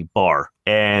the bar,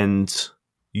 and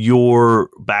you're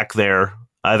back there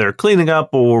either cleaning up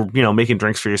or making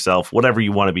drinks for yourself, whatever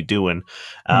you want to be doing.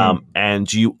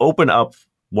 And you open up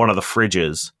one of the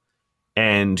fridges,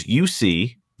 and you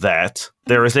see that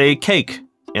there is a cake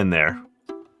in there.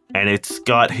 And it's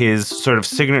got his sort of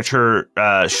signature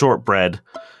shortbread,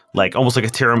 like almost like a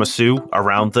tiramisu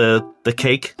around the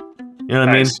cake. You know what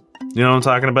I mean? You know what I'm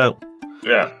talking about?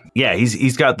 Yeah. Yeah,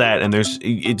 he's got that, and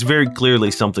it's very clearly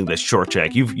something that's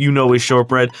Shortjack. You know his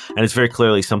shortbread, and it's very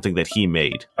clearly something that he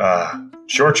made.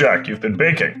 Shortjack, you've been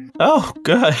baking. Oh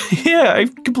god, yeah, I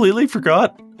completely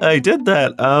forgot I did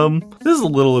that. This is a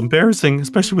little embarrassing,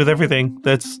 especially with everything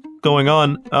that's going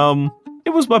on. It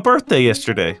was my birthday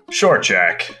yesterday.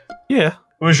 Shortjack. Yeah.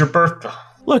 It was your birthday.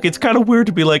 Look, it's kind of weird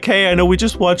to be like, hey, I know we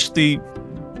just watched the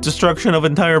destruction of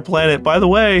an entire planet. By the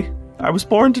way, I was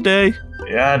born today.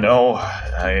 Yeah, no,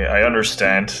 I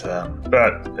understand.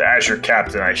 But as your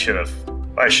captain, I should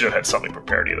have had something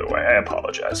prepared either way. I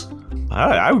apologize.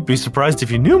 I would be surprised if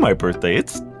you knew my birthday.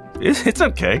 It's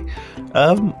okay.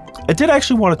 I did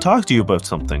actually want to talk to you about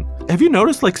something. Have you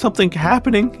noticed like something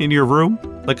happening in your room?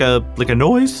 Like a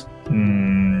noise?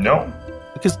 No.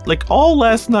 Because like all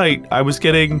last night I was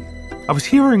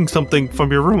hearing something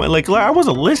from your room. Like I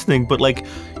wasn't listening, but like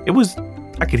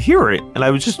I could hear it, and I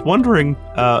was just wondering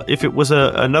if it was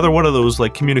another one of those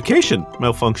like communication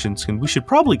malfunctions, and we should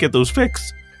probably get those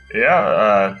fixed.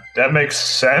 Yeah, that makes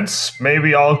sense.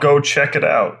 Maybe I'll go check it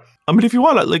out. I mean, if you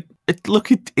want to, like,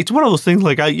 it's one of those things.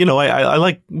 Like I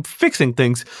like fixing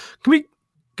things. Can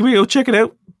we go check it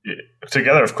out? Yeah,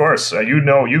 together, of course.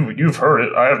 You've heard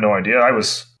it. I have no idea. I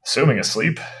was assuming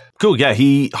asleep. Cool. Yeah,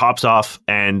 he hops off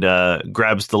and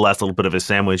grabs the last little bit of his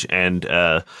sandwich, and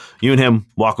you and him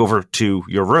walk over to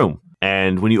your room.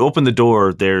 And when you open the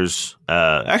door, there's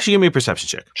actually give me a perception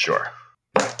check. Sure.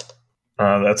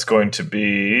 That's going to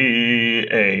be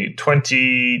a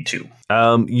 22.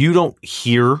 You don't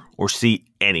hear or see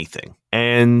anything,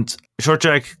 and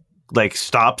Shortjack like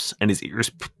stops, and his ears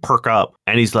perk up,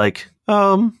 and he's like,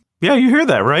 "Yeah, you hear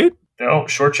that, right?" No,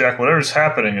 Shortjack, whatever's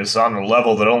happening is on a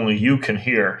level that only you can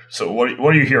hear. So what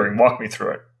are you hearing? Walk me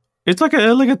through it. It's like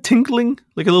a tinkling,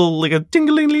 like a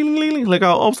tingling, like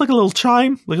almost like a little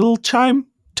chime,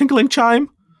 tinkling chime.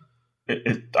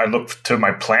 I look to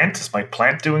my plant. Is my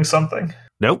plant doing something?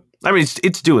 Nope. I mean,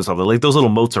 it's doing something. Like those little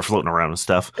motes are floating around and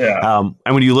stuff. Yeah.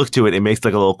 And when you look to it, it makes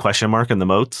like a little question mark in the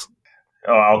motes.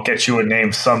 Oh, I'll get you a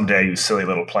name someday, you silly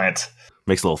little plant.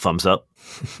 Makes a little thumbs up.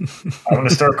 I'm going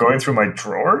to start going through my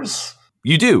drawers?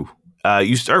 You do.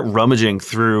 You start rummaging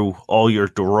through all your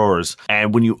drawers,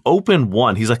 and when you open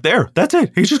one, he's like, there, that's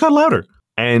it. He just got louder.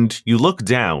 And you look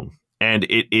down, and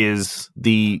it is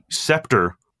the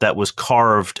scepter that was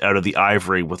carved out of the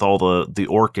ivory with all the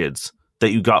orchids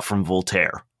that you got from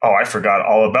Voltaire. Oh, I forgot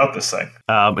all about this thing.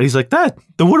 And he's like,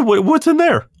 what's in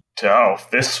there? Oh,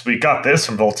 we got this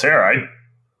from Voltaire. I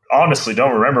honestly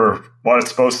don't remember what it's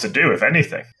supposed to do, if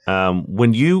anything.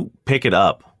 When you pick it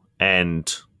up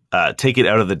and take it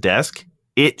out of the desk,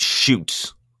 it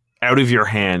shoots out of your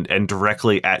hand and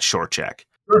directly at Shortjack.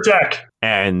 Shortjack!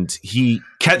 And he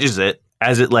catches it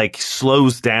as it like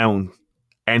slows down,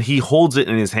 and he holds it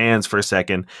in his hands for a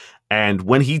second. And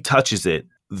when he touches it,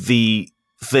 the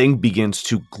thing begins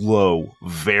to glow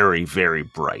very, very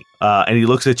bright. And he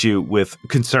looks at you with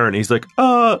concern. He's like,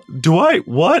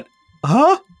 what?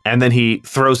 Huh? And then he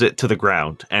throws it to the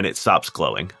ground and it stops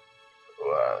glowing.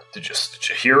 Did you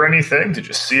hear anything? Did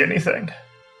you see anything?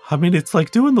 I mean, it's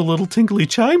like doing the little tinkly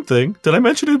chime thing. Did I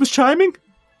mention it was chiming?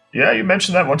 Yeah, you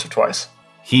mentioned that once or twice.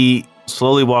 He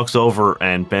slowly walks over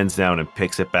and bends down and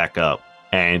picks it back up,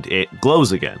 and it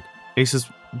glows again. He says,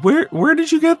 Where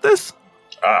did you get this?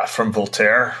 From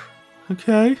Voltaire.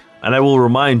 Okay. And I will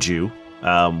remind you,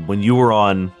 when you were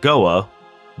on Goa,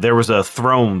 there was a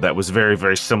throne that was very,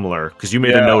 very similar, because you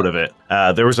made a note of it.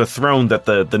 There was a throne that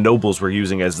the nobles were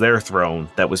using as their throne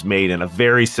that was made in a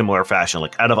very similar fashion,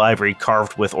 like out of ivory,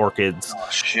 carved with orchids. Oh,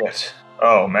 shit.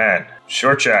 Oh, man.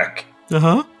 Shortjack.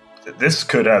 Uh-huh. This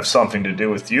could have something to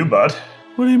do with you, bud.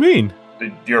 What do you mean?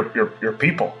 Your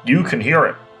people. You can hear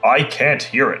it. I can't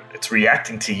hear it. It's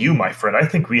reacting to you, my friend. I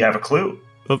think we have a clue.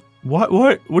 What?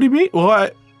 What do you mean?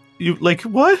 What? You, like,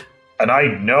 what? And I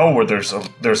know where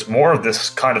there's more of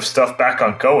this kind of stuff back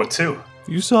on Goa, too.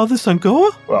 You saw this on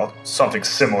Goa? Well, something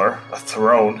similar. A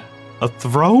throne. A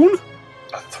throne?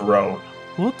 A throne.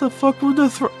 What the fuck would the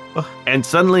throne... And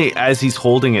suddenly, as he's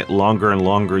holding it longer and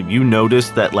longer, you notice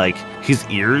that, like, his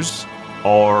ears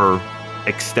are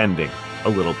extending a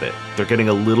little bit. They're getting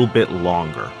a little bit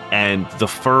longer. And the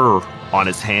fur on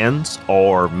his hands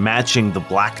are matching the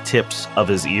black tips of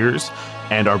his ears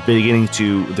and are beginning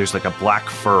to... There's like a black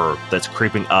fur that's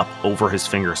creeping up over his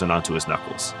fingers and onto his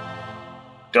knuckles.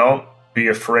 Don't be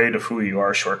afraid of who you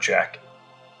are, Shortjack.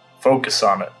 Focus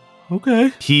on it.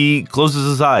 Okay. He closes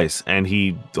his eyes and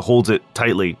he holds it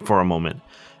tightly for a moment.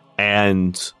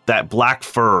 And that black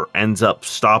fur ends up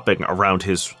stopping around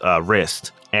his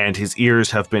wrist. And his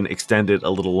ears have been extended a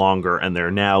little longer, and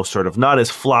they're now sort of not as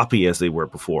floppy as they were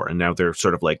before. And now they're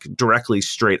sort of like directly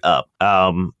straight up.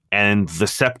 And the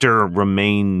scepter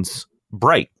remains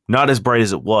bright. Not as bright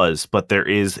as it was, but there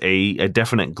is a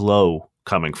definite glow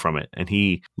coming from it. And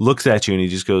he looks at you and he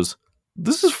just goes,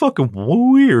 "This is fucking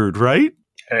weird, right?"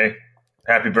 Hey,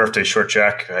 happy birthday,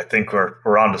 Shortjack. I think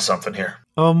we're onto something here.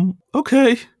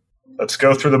 Okay. Let's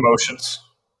go through the motions.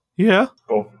 Yeah.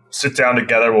 We'll sit down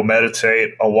together, we'll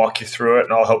meditate, I'll walk you through it,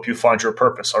 and I'll help you find your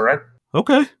purpose, all right?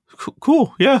 Okay.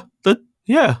 Cool. Yeah.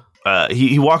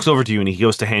 He walks over to you and he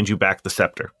goes to hand you back the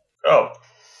scepter. Oh,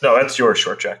 no, that's yours,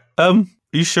 Shortjack.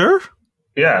 You sure?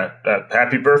 Yeah,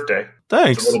 happy birthday.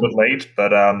 Thanks. It's a little bit late,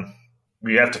 but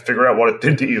we have to figure out what it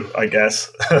did to you, I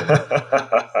guess.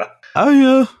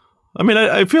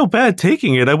 I feel bad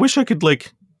taking it. I wish I could,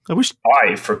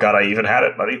 I forgot I even had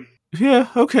it, buddy. Yeah,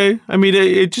 okay. I mean,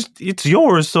 it's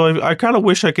yours, so I kind of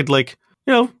wish I could,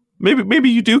 maybe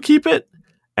you do keep it.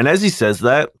 And as he says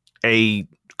that, a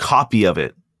copy of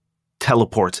it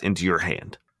teleports into your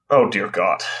hand. Oh, dear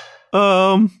God.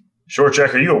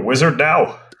 Shortjack, are you a wizard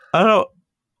now? I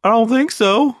don't think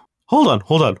so. Hold on.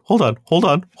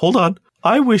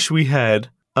 I wish we had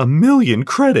 1,000,000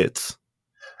 credits.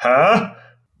 Huh?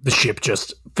 The ship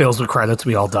just fills with credits.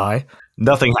 We all die.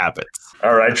 Nothing happens.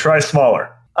 All right, try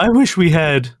smaller. I wish we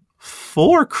had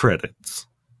 4 credits.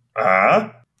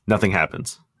 Nothing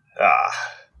happens.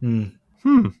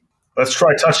 Let's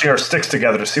try touching our sticks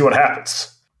together to see what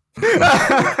happens.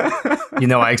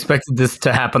 I expected this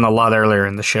to happen a lot earlier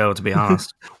in the show, to be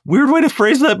honest. Weird way to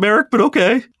phrase that, Merrick, but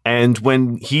okay. And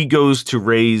when he goes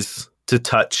to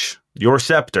touch your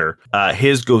scepter,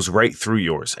 his goes right through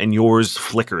yours, and yours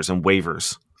flickers and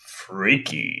wavers.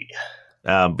 Freaky.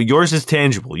 But yours is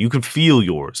tangible. You can feel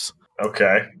yours.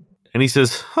 Okay. And he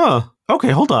says,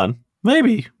 okay, hold on.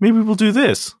 Maybe we'll do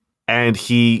this. And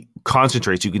he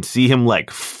concentrates. You can see him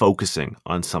focusing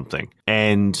on something.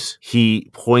 And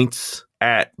he points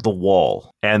at the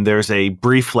wall. And there's a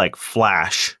brief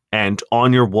flash. And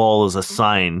on your wall is a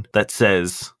sign that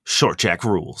says Shortjack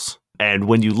rules. And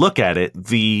when you look at it,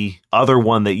 the other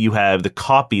one that you have, the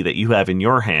copy that you have in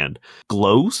your hand,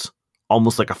 glows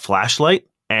almost like a flashlight.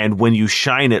 And when you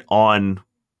shine it on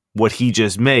what he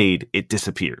just made, it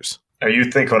disappears. Now you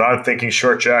think what I'm thinking,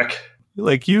 Shortjack?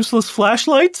 Like useless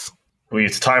flashlights?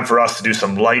 It's time for us to do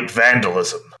some light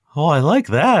vandalism. Oh, I like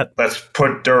that. Let's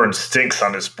put Durin Stinks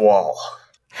on his wall.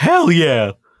 Hell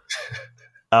yeah.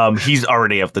 He's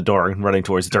already out the door and running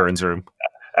towards Durin's room.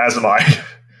 As am I.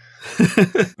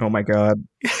 Oh my god.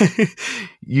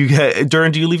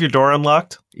 Durin, do you leave your door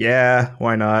unlocked? Yeah,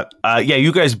 why not? Yeah,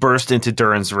 you guys burst into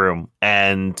Durin's room,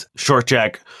 and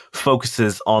Shortjack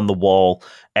focuses on the wall,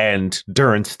 and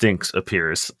Durin Stinks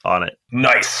appears on it.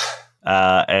 Nice.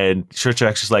 And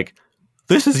Shortjack's just like,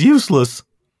 this is useless,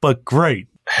 but great.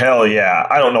 Hell yeah.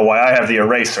 I don't know why I have the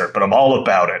eraser, but I'm all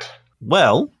about it.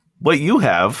 Well, what you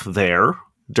have there,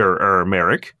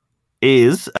 Merrick,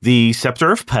 is the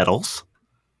Scepter of Petals.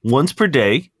 Once per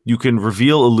day, you can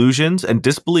reveal illusions and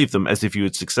disbelieve them as if you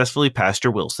had successfully passed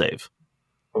your will save.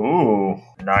 Ooh,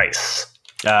 nice.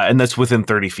 And that's within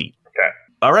 30 feet. Okay.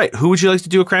 All right, who would you like to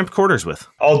do a cramped quarters with?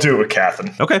 I'll do it with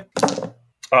Cathan. Okay.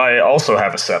 I also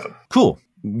have a 7. Cool.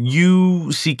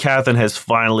 You see Cathan has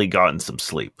finally gotten some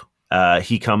sleep.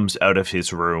 He comes out of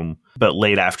his room about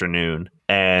late afternoon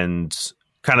and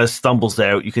kind of stumbles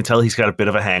out. You can tell he's got a bit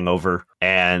of a hangover,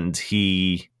 and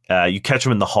you catch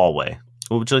him in the hallway.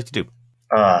 What would you like to do?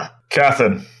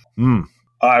 Cathan.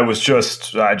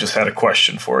 I just had a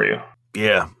question for you.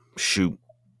 Yeah, shoot.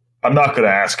 I'm not going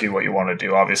to ask you what you want to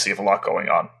do. Obviously, you have a lot going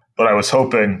on. But I was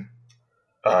hoping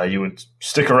you would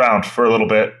stick around for a little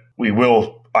bit. We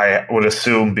will, I would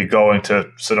assume, be going to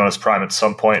Sedona's Prime at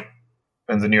some point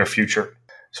in the near future.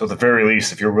 So at the very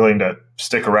least, if you're willing to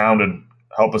stick around and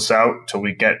help us out till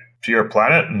we get to your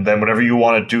planet, and then whatever you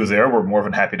want to do there, we're more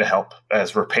than happy to help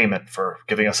as repayment for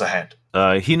giving us a hand.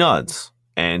 He nods,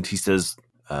 and he says,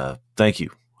 thank you.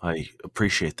 I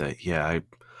appreciate that. Yeah, I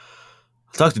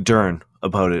talked to Durin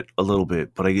about it a little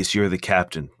bit, but I guess you're the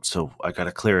captain, so I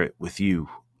gotta clear it with you.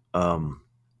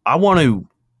 I want to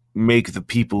make the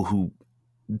people who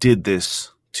did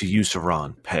this to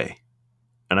Yusaran pay.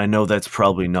 And I know that's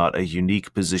probably not a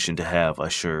unique position to have.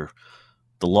 The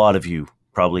lot of you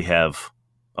probably have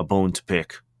a bone to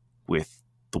pick with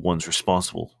the ones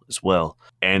responsible as well.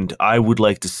 And I would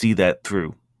like to see that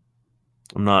through.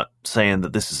 I'm not saying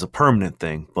that this is a permanent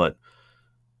thing, but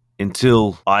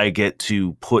until I get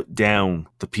to put down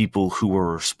the people who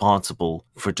were responsible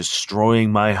for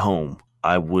destroying my home,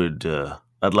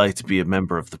 I'd like to be a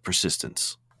member of the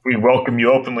Persistence. We welcome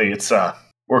you openly.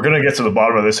 We're going to get to the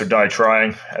bottom of this or die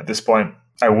trying at this point.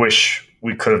 I wish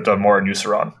we could have done more in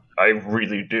Yusaran. I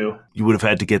really do. You would have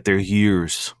had to get there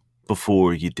years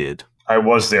before you did. I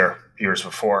was there years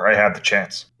before. I had the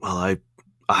chance. Well, I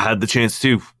had the chance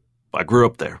too. I grew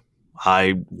up there.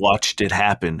 I watched it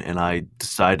happen, and I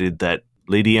decided that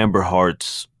Lady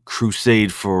Emberheart's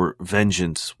crusade for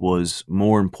vengeance was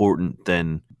more important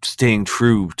than staying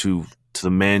true to the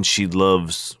man she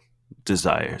loves'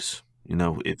 desires. You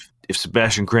know, if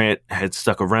Sebastian Grant had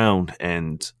stuck around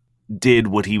and did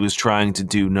what he was trying to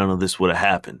do, none of this would have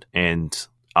happened. And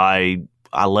I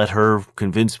let her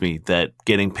convince me that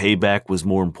getting payback was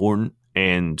more important.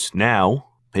 And now,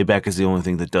 payback is the only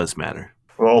thing that does matter.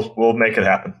 Well, we'll make it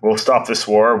happen. We'll stop this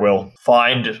war. We'll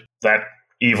find that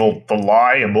evil, the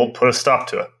lie, and we'll put a stop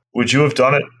to it. Would you have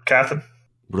done it, Cathan?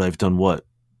 Would I have done what?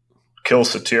 Kill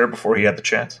Satir before he had the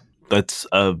chance? That's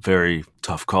a very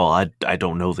tough call. I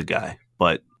don't know the guy,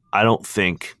 but I don't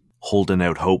think holding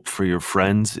out hope for your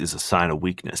friends is a sign of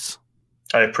weakness.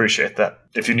 I appreciate that.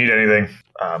 If you need anything,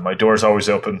 my door's always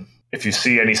open. If you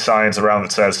see any signs around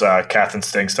that says Cathan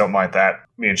Stinks, don't mind that.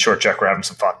 Me and Shortjack were having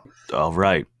some fun. All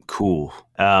right, cool.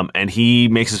 And he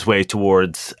makes his way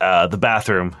towards the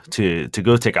bathroom to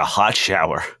go take a hot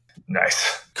shower.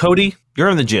 Nice. Cody, you're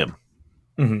in the gym.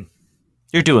 Mm-hmm.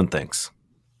 You're doing things.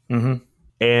 Mm-hmm.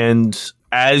 And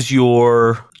as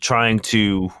you're trying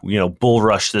to, bull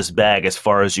rush this bag as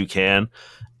far as you can,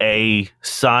 a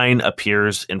sign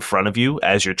appears in front of you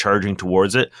as you're charging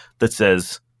towards it that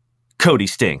says, Cody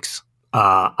Stinks.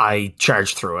 I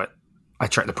charge through it. I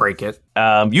try to break it.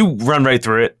 You run right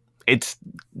through it. It's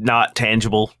not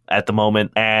tangible at the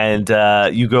moment. And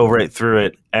you go right through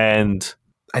it. And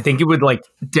I think it would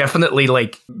definitely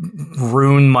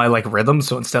ruin my rhythm.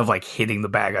 So instead of hitting the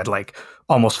bag, I'd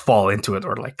almost fall into it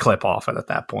or clip off it at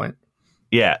that point.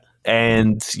 Yeah.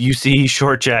 And you see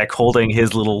Shortjack holding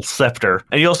his little scepter.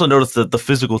 And you also notice that the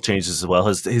physical changes as well,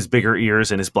 his bigger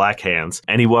ears and his black hands.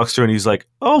 And he walks through and he's like,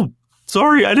 oh,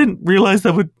 sorry, I didn't realize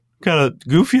that would kind of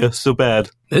goof you so bad.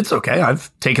 It's okay.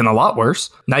 I've taken a lot worse.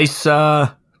 Nice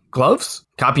gloves.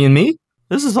 Copying me.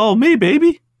 This is all me,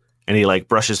 baby. And he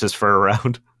brushes his fur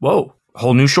around. Whoa,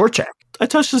 whole new Shortjack. I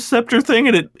touched the scepter thing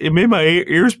and it made my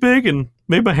ears big and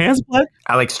made my hands black.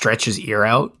 I stretch his ear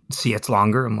out, see it's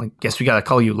longer. I'm like, guess we gotta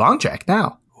call you Longjack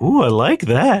now. Ooh, I like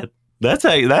that. That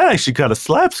actually kind of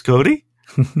slaps, Cody.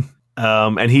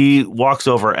 And he walks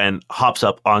over and hops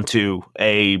up onto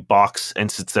a box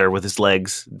and sits there with his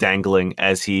legs dangling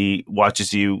as he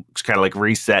watches you kind of like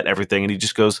reset everything. And he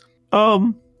just goes,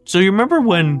 so you remember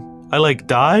when I like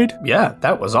died? Yeah,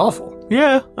 that was awful.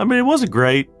 Yeah, I mean, it wasn't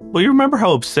great. But you remember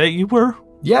how upset you were?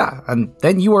 Yeah, and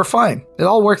then you were fine. It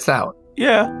all works out.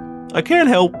 Yeah, I can't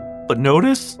help but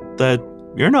notice that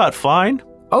you're not fine.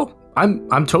 Oh,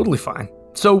 I'm totally fine.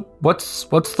 So what's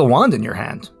the wand in your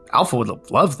hand? Alpha would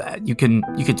have loved that. You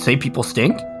could say people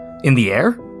stink in the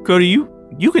air? Cody,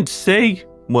 you could say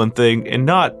one thing and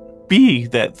not be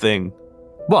that thing.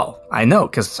 Well, I know,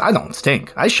 because I don't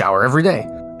stink. I shower every day.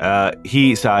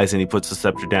 He sighs and he puts the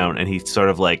scepter down and he sort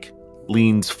of like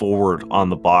leans forward on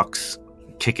the box,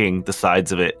 kicking the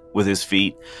sides of it with his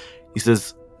feet. He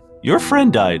says, your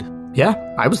friend died.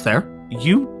 Yeah, I was there.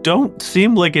 You don't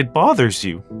seem like it bothers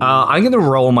you. I'm going to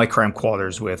roll my cramp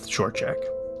quarters with short check.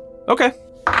 Okay.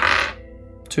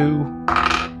 2,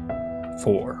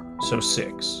 4, so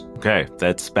 6. Okay,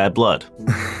 that's bad blood.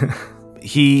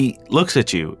 He looks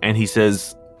at you and he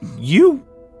says, you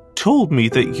told me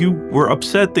that you were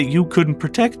upset that you couldn't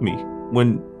protect me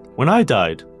when I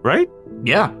died, right?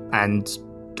 Yeah, and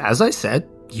as I said,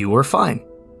 you were fine.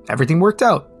 Everything worked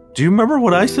out. Do you remember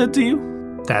what I said to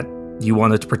you? That you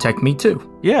wanted to protect me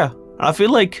too. Yeah, I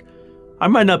feel like I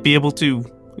might not be able to,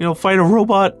 fight a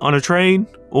robot on a train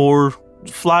or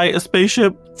fly a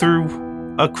spaceship through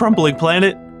a crumbling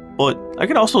planet, but I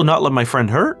can also not let my friend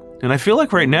hurt. And I feel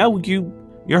like right now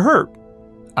you're hurt.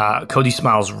 Cody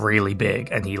smiles really big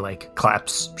and he like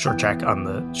claps Short Jack on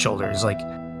the shoulder. He's like,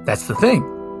 that's the thing.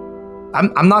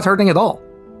 I'm not hurting at all.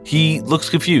 He looks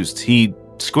confused. He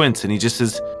squints and he just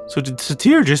says, so did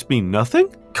Satir just mean nothing?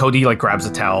 Cody like grabs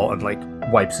a towel and like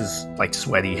wipes his like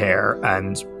sweaty hair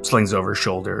and slings over his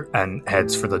shoulder and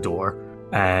heads for the door.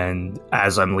 And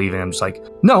as I'm leaving, I'm just like,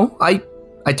 no, I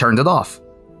turned it off.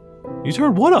 You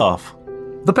turned what off?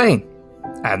 The pain.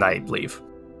 And I leave.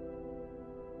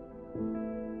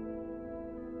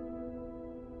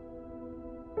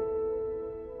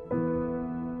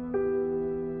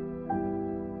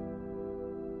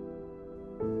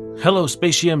 Hello,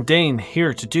 Spatium Dane,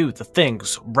 here to do the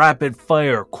things rapid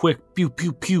fire, quick, pew,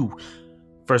 pew, pew.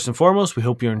 First and foremost, we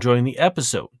hope you're enjoying the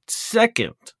episode.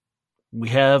 Second, we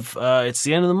have, it's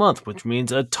the end of the month, which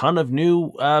means a ton of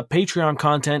new Patreon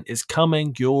content is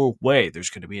coming your way.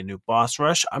 There's going to be a new boss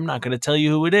rush. I'm not going to tell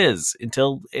you who it is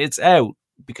until it's out,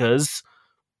 because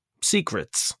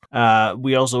secrets.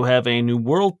 We also have a new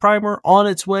world primer on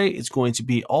its way. It's going to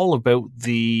be all about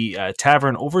the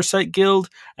Tavern Oversight Guild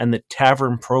and the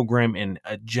Tavern program in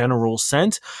a general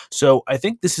sense. So I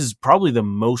think this is probably the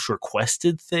most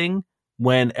requested thing.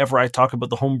 Whenever I talk about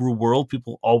the homebrew world,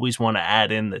 people always want to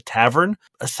add in the Tavern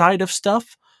side of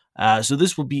stuff. So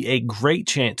this will be a great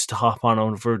chance to hop on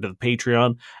over to the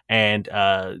Patreon and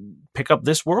pick up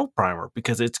this world primer,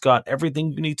 because it's got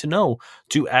everything you need to know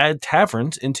to add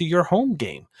taverns into your home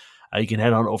game. You can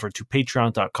head on over to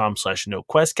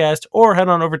patreon.com/noquestcast or head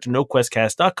on over to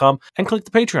noquestcast.com and click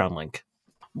the Patreon link.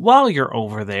 While you're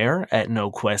over there at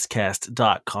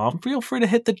noquestcast.com, feel free to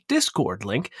hit the Discord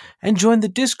link and join the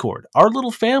Discord. Our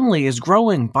little family is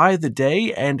growing by the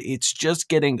day, and it's just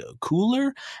getting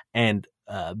cooler and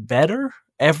better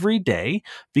every day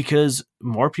because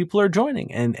more people are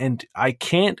joining. And I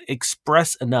can't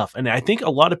express enough. And I think a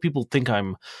lot of people think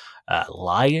I'm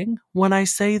lying when I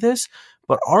say this,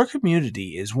 but our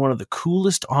community is one of the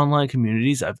coolest online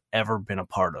communities I've ever been a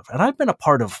part of. And I've been a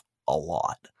part of a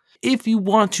lot. If you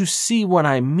want to see what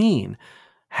I mean,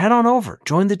 head on over,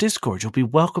 join the Discord. You'll be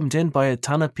welcomed in by a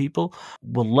ton of people.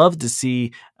 We'll love to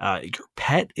see your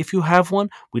pet if you have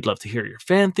one. We'd love to hear your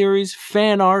fan theories,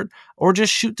 fan art, or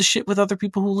just shoot the shit with other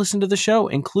people who listen to the show,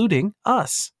 including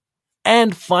us.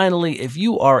 And finally, if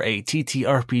you are a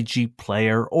TTRPG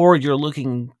player or you're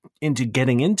looking into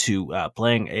getting into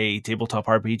playing a tabletop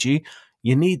RPG,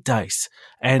 you need dice,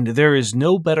 and there is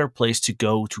no better place to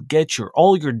go to get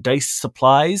all your dice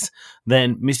supplies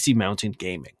than Misty Mountain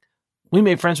Gaming. We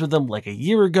made friends with them like a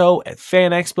year ago at Fan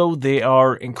Expo. They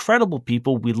are incredible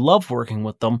people. We love working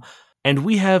with them, and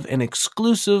we have an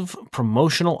exclusive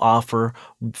promotional offer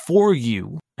for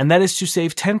you, and that is to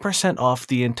save 10% off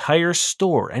the entire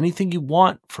store. Anything you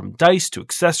want, from dice to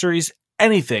accessories,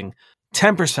 anything,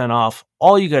 10% off.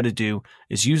 All you got to do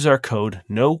is use our code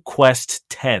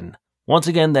NOQUEST10. Once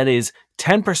again, that is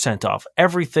 10% off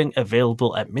everything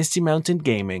available at Misty Mountain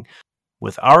Gaming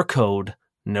with our code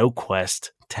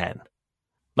NOQUEST10.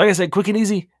 Like I said, quick and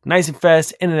easy, nice and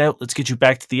fast, in and out. Let's get you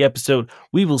back to the episode.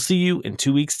 We will see you in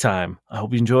 2 weeks' time. I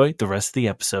hope you enjoy the rest of the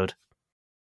episode.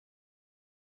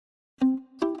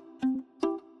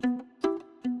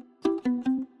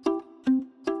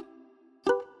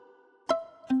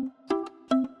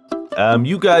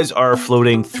 You guys are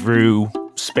floating through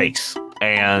space,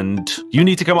 and you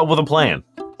need to come up with a plan.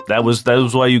 That was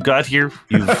why you got here.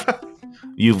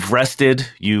 You've rested.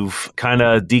 You've kind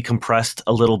of decompressed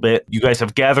a little bit. You guys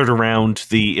have gathered around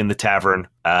in the tavern,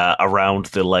 around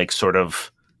the like sort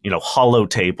of hollow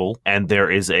table, and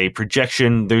there is a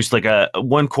projection. There's like a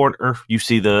one corner you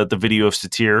see the video of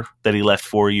Satir that he left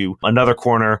for you. Another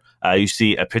corner you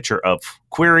see a picture of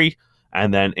Query,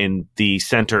 and then in the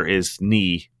center is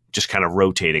Nee, just kind of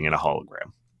rotating in a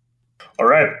hologram. All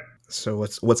right. So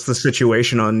what's the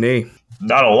situation on Nee?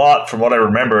 Not a lot. From what I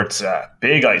remember, it's a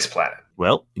big ice planet.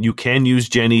 Well, you can use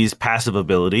Jenny's passive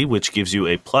ability, which gives you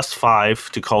a +5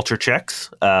 to culture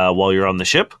checks while you're on the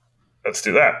ship. Let's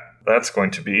do that. That's going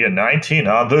to be a 19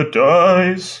 on the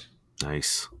dice.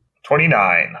 Nice.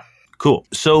 29. Cool.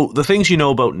 So the things you know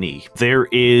about Nee, there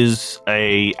is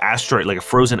a asteroid, like a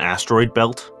frozen asteroid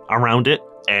belt around it,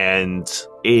 and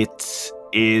it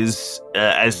is,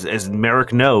 as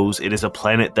Merrick knows, it is a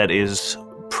planet that is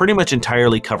pretty much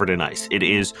entirely covered in ice. It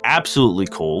is absolutely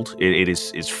cold. It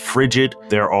is frigid.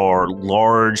 There are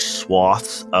large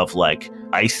swaths of like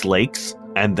ice lakes,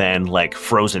 and then like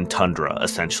frozen tundra,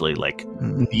 essentially like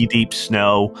knee-deep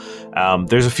snow.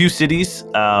 There's a few cities.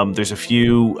 There's a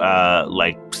few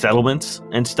like settlements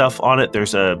and stuff on it.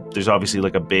 There's obviously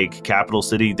like a big capital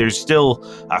city. There's still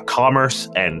commerce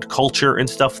and culture and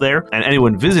stuff there. And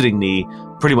anyone visiting Nee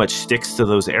pretty much sticks to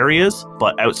those areas.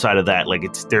 But outside of that, like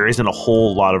there isn't a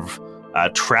whole lot of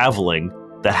traveling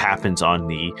that happens on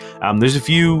Nee. There's a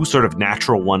few sort of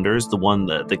natural wonders.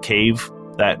 The cave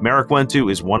that Merrick went to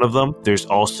is one of them. There's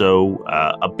also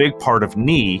a big part of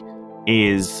Nee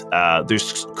is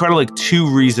there's kind of like two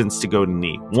reasons to go to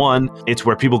Nee. One, it's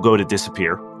where people go to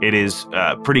disappear. It is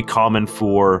pretty common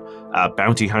for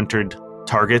bounty hunted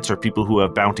targets or people who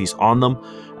have bounties on them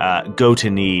go to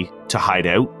Nee to hide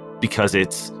out, because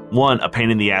it's one, a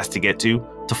pain in the ass to get to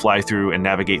fly through and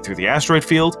navigate through the asteroid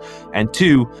field, and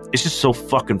two, it's just so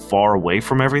fucking far away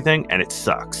from everything and it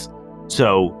sucks.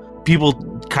 So people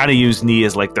kind of use Nee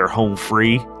as like their home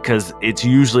free, because it's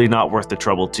usually not worth the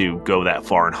trouble to go that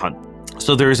far and hunt.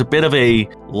 So there's a bit of a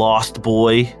Lost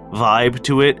Boy vibe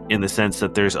to it, in the sense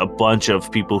that there's a bunch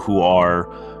of people who are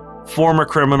former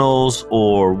criminals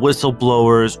or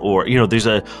whistleblowers, or there's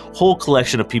a whole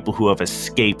collection of people who have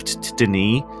escaped to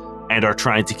Nee and are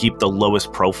trying to keep the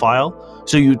lowest profile.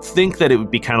 So you'd think that it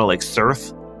would be kind of like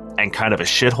Surth and kind of a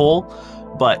shithole,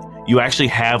 but you actually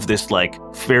have this like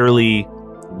fairly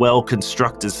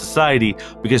well-constructed society,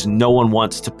 because no one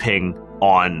wants to ping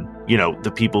on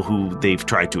the people who they've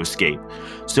tried to escape.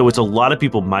 So it's a lot of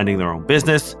people minding their own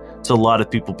business. It's a lot of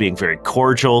people being very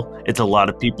cordial. It's a lot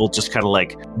of people just kind of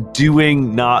like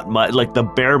doing not much, like the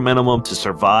bare minimum to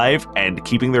survive, and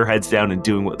keeping their heads down and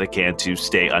doing what they can to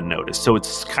stay unnoticed. So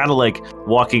it's kind of like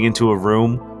walking into a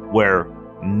room where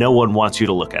no one wants you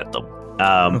to look at them.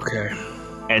 Okay.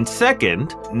 And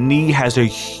second, Nee has a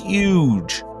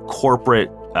huge corporate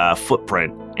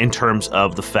footprint in terms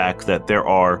of the fact that there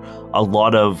are a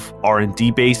lot of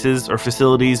R&D bases or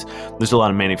facilities. There's a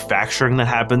lot of manufacturing that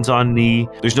happens on Nee.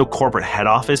 There's no corporate head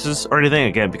offices or anything,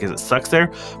 again, because it sucks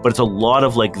there, but it's a lot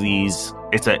of like these,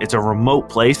 it's a remote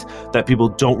place that people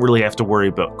don't really have to worry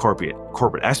about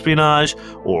corporate espionage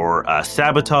or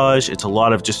sabotage. It's a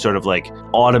lot of just sort of like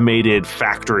automated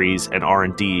factories and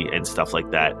R&D and stuff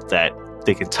like that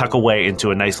they can tuck away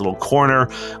into a nice little corner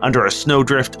under a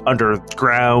snowdrift,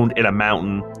 underground in a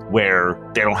mountain, where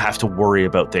they don't have to worry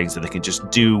about things, and they can just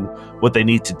do what they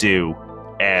need to do,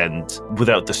 and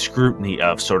without the scrutiny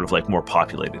of sort of like more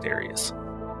populated areas.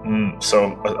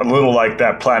 So a little like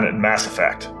that planet in Mass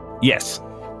Effect. Yes.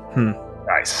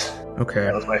 Nice. Okay.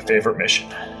 That was my favorite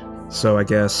mission. So I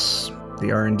guess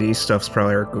the R&D stuff's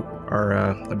probably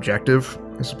our objective,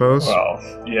 I suppose. Well,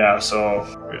 yeah, so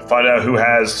we find out who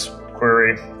has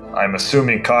Query. I'm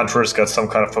assuming Contra's got some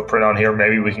kind of footprint on here.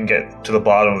 Maybe we can get to the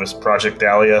bottom of this Project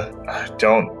Dahlia.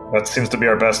 That seems to be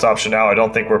our best option now. I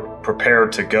don't think we're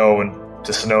prepared to go and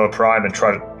to Sonoma Prime and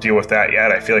try to deal with that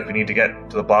yet. I feel like we need to get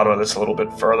to the bottom of this a little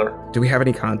bit further. Do we have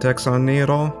any context on Nee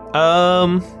at all?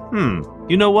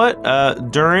 You know what?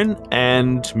 Durin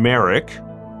and Merrick,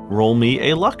 roll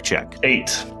me a luck check.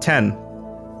 8. 10.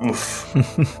 Oof.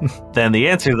 Then the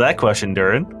answer to that question,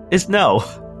 Durin, is no.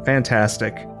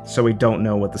 Fantastic. So we don't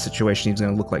know what the situation is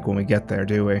going to look like when we get there,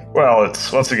 do we? Well,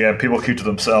 it's, once again, people keep to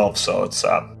themselves, so it's,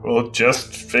 we'll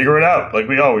just figure it out, like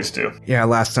we always do. Yeah,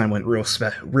 last time went real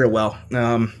well.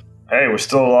 Hey, we're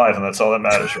still alive, and that's all that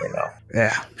matters right now.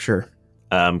 Yeah, sure.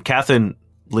 Catherine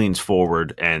leans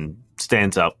forward and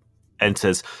stands up and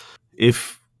says,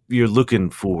 if you're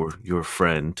looking for your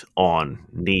friend on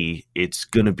Nee, it's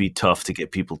going to be tough to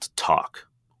get people to talk.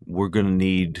 we're going to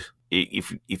need,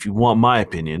 if you want my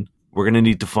opinion, we're going to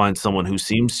need to find someone who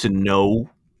seems to know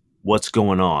what's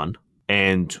going on.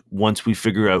 And once we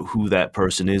figure out who that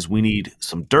person is, we need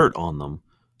some dirt on them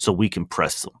so we can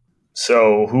press them.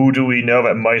 So who do we know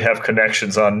that might have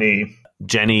connections on Knee?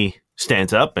 Jenny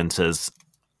stands up and says,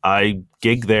 I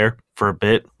gigged there for a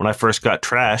bit. When I first got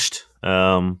trashed,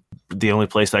 the only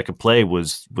place I could play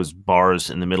was bars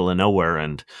in the middle of nowhere,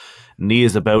 and Knee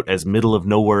is about as middle of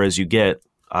nowhere as you get.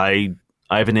 I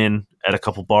have an inn at a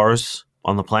couple bars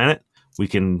on the planet. We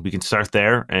can start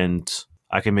there, and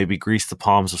I can maybe grease the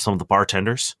palms of some of the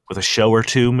bartenders with a show or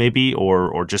two, maybe,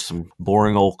 or just some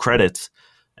boring old credits,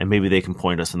 and maybe they can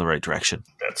point us in the right direction.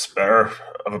 That's better.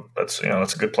 That's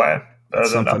a good plan. Better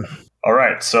than Something. nothing. All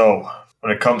right. So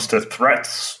when it comes to threat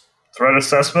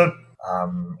assessment,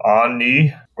 on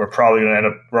Knee, we're probably going to end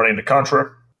up running to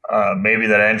Contra. Maybe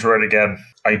that android again.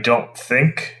 I don't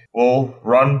think will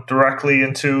run directly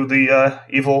into the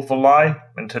evil Valai,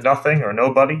 into nothing or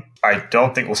nobody. I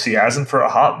don't think we'll see Asin for a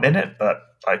hot minute, but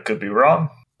I could be wrong.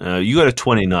 You got a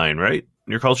 29, right?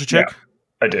 In your culture check? Yeah,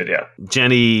 I did, yeah.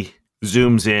 Jenny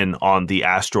zooms in on the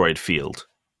asteroid field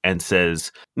and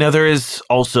says, now there is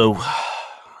also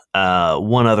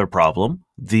one other problem.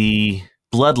 The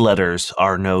bloodletters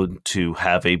are known to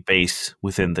have a base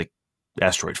within the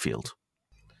asteroid field.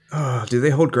 Do they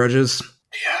hold grudges?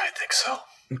 Yeah, I think so.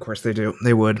 Of course they do.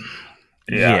 They would.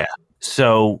 Yeah.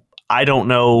 So I don't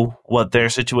know what their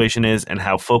situation is and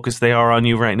how focused they are on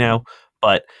you right now,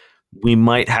 but we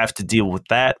might have to deal with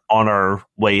that on our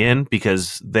way in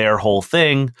because their whole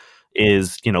thing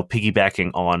is,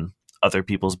 piggybacking on other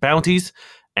people's bounties.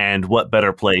 And what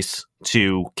better place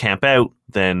to camp out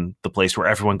than the place where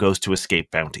everyone goes to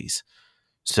escape bounties?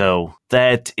 So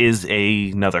that is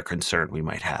another concern we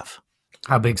might have.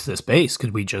 How big's this base?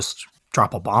 Could we just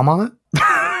drop a bomb on it?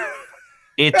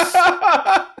 It's...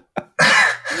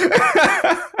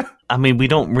 I mean, we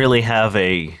don't really have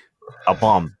a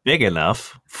bomb big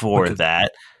enough for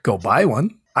that. Go buy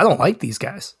one. I don't like these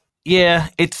guys. Yeah,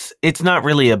 it's not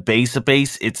really a base.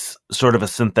 It's sort of a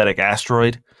synthetic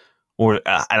asteroid, or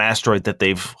an asteroid that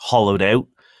they've hollowed out.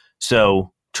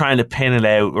 So trying to pin it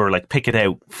out or pick it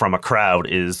out from a crowd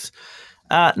is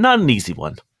not an easy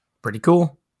one. Pretty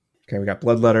cool. Okay, we got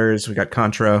bloodletters, we got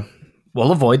Contra.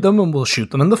 We'll avoid them and we'll shoot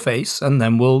them in the face, and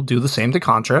then we'll do the same to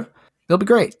Contra. It'll be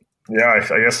great. Yeah,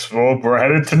 I guess we're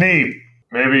headed to Knee.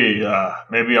 Maybe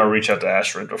I'll reach out to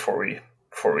Astrid before we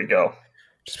go.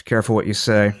 Just be careful what you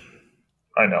say.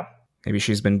 I know. Maybe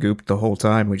she's been gooped the whole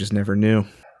time. We just never knew.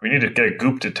 We need to get a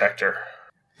goop detector.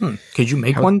 Could you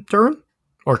make one, Durin?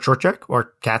 Or Shortcheck?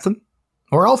 Or Cathan?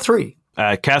 Or all three?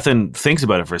 Cathan thinks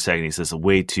about it for a second. He says a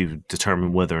way to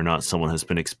determine whether or not someone has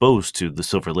been exposed to the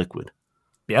silver liquid.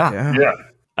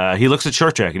 Yeah. He looks at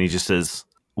Shortcheck and he just says,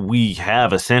 we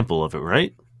have a sample of it,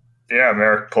 right? Yeah,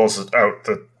 Merrick pulls out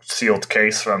the sealed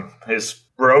case from his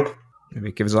robe. Maybe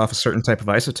it gives off a certain type of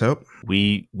isotope.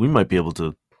 We might be able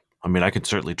to. I mean, I could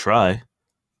certainly try.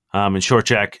 And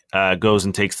Shortcheck goes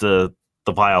and takes the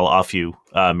vial off you,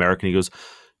 Merrick, and he goes,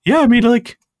 yeah, I mean,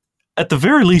 at the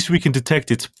very least, we can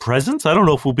detect its presence. I don't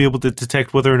know if we'll be able to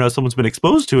detect whether or not someone's been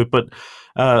exposed to it, but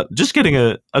just getting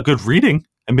a good reading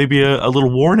and maybe a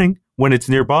little warning when it's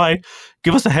nearby.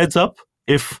 Give us a heads up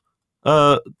if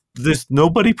this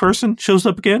nobody person shows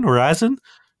up again, or Asin.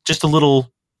 Just a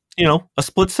little, a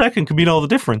split second could mean all the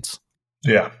difference.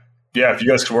 Yeah. Yeah, if you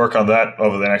guys could work on that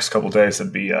over the next couple of days,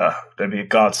 that'd be a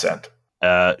godsend.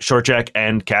 Shortcheck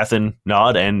and Cathan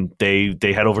nod, and they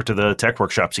head over to the tech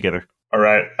workshop together. All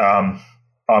right. I'm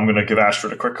going to give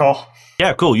Astrid a quick call.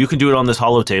 Yeah, cool. You can do it on this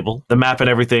hollow table. The map and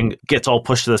everything gets all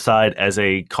pushed to the side as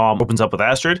a comm opens up with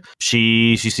Astrid.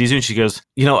 She sees you and she goes,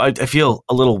 I feel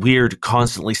a little weird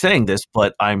constantly saying this,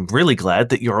 but I'm really glad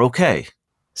that you're okay.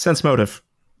 Sense motive.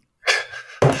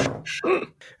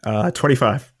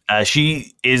 25.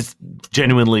 She is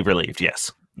genuinely relieved,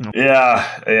 yes.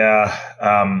 Yeah.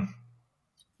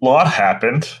 Lot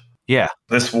happened. Yeah.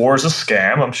 This war's a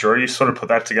scam. I'm sure you sort of put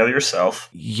that together yourself.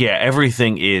 Yeah,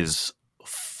 everything is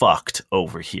fucked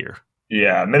over here.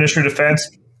 Yeah, Ministry of Defense,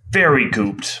 very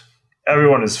gooped.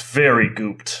 Everyone is very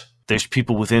gooped. There's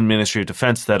people within Ministry of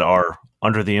Defense that are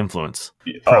under the influence.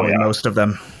 Probably most of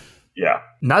them. Yeah.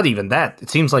 Not even that. It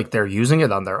seems like they're using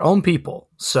it on their own people.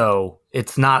 So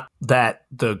it's not that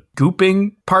the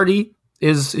gooping party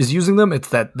is using them. It's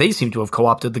that they seem to have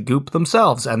co-opted the goop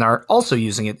themselves and are also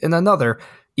using it in another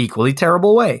equally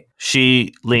terrible way.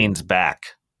 She leans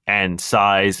back and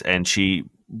sighs, and she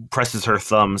presses her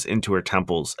thumbs into her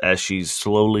temples as she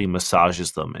slowly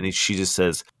massages them. And she just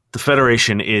says, the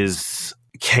Federation is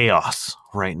chaos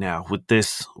right now with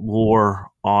this war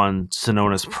on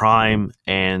Sonona's Prime,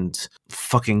 and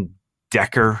fucking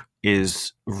Decker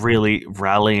is really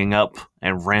rallying up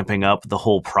and ramping up the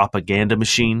whole propaganda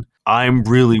machine. I'm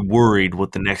really worried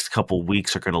what the next couple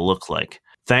weeks are going to look like.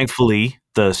 Thankfully,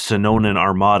 the Sononan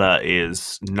Armada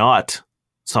is not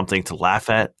something to laugh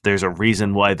at. There's a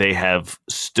reason why they have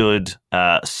stood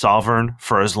sovereign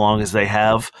for as long as they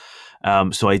have.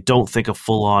 So I don't think a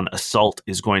full-on assault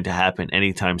is going to happen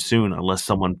anytime soon unless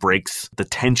someone breaks the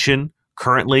tension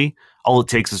currently. All it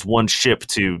takes is one ship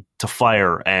to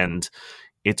fire, and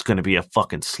it's going to be a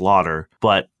fucking slaughter.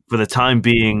 But for the time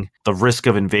being, the risk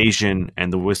of invasion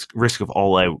and the risk of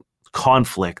all-out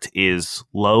conflict is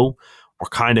low. We're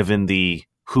kind of in the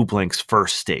who blinks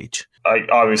first stage. I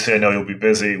know you'll be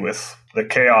busy with the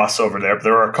chaos over there, but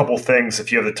there are a couple things,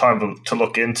 if you have the time to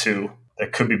look into,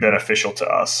 that could be beneficial to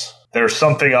us. There's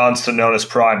something on Sonona's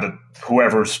Prime that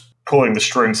whoever's pulling the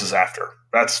strings is after.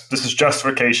 This is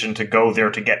justification to go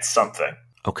there to get something.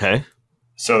 Okay.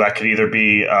 So that could either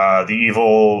be the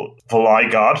evil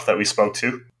Valai god that we spoke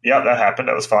to. Yeah, that happened.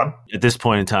 That was fun. At this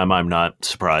point in time, I'm not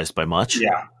surprised by much.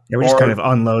 Yeah. Yeah, we just kind of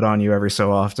unload on you every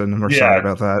so often, and we're sorry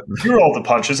about that. You rolled the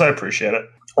punches. I appreciate it.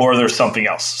 Or there's something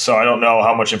else. So I don't know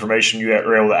how much information you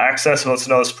were able to access about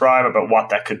Sonona's Prime, about what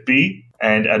that could be.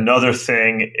 And another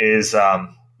thing is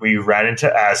we ran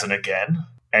into Azan again,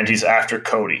 and he's after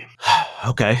Cody.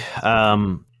 Okay.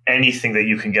 Anything that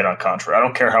you can get on Contra. I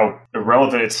don't care how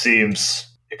irrelevant it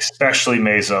seems, especially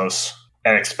Mezos,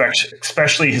 and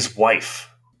especially his wife.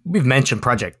 We've mentioned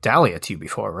Project Dahlia to you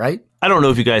before, right? I don't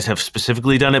know if you guys have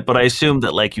specifically done it, but I assume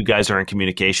that like you guys are in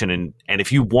communication, and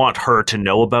if you want her to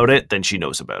know about it, then she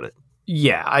knows about it.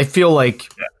 Yeah, I feel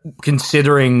like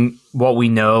considering what we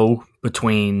know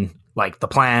between like the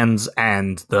plans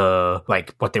and the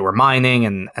like what they were mining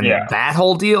and that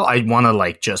whole deal, I want to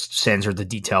like just send her the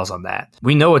details on that.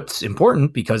 We know it's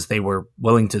important because they were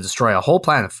willing to destroy a whole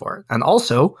planet for it. And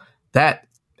also that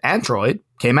android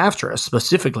came after us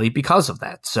specifically because of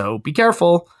that. So be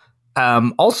careful.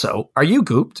 Also, are you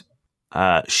gooped?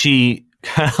 She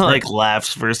kind of like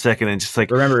laughs for a second and just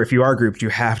like, remember, if you are grouped, you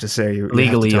have to say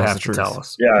legally you have to tell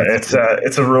us. Yeah,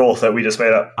 it's a rule that we just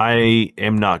made up. I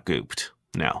am not gooped.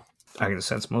 No. I get a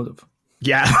sense motive.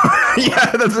 Yeah.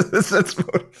 Yeah, that's a sense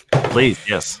motive. Please,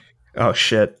 yes. Oh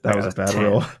shit, that was a bad 10.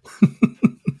 roll.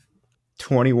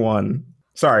 21.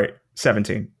 Sorry,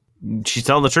 17. She's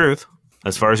telling the truth,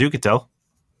 as far as you could tell.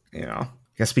 Yeah.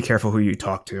 Guess be careful who you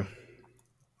talk to.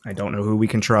 I don't know who we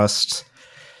can trust.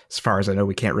 As far as I know,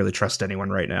 we can't really trust anyone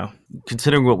right now.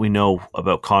 Considering what we know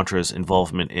about Contra's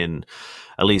involvement in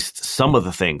at least some of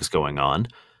the things going on,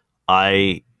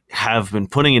 I have been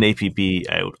putting an APB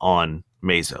out on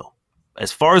Meso.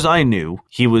 As far as I knew,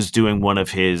 he was doing one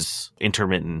of his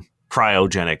intermittent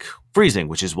cryogenic freezing,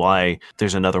 which is why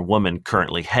there's another woman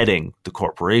currently heading the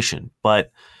corporation.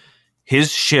 But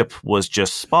his ship was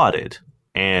just spotted,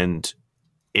 and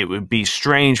it would be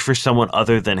strange for someone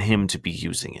other than him to be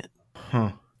using it.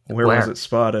 Huh. Where was it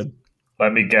spotted?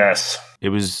 Let me guess. It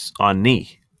was on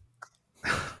Ni.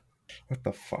 What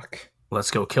the fuck?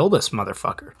 Let's go kill this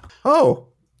motherfucker. Oh.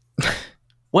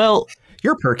 Well,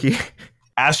 you're perky.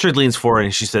 Astrid leans forward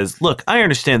and she says, look, I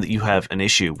understand that you have an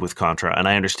issue with Contra, and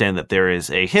I understand that there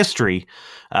is a history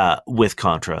with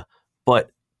Contra, but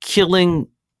killing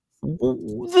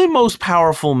the most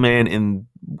powerful man in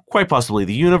quite possibly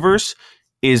the universe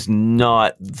is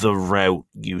not the route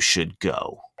you should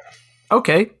go.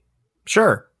 Okay,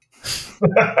 sure.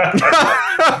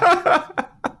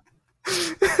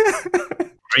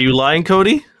 Are you lying,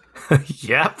 Cody?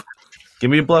 Yep. Give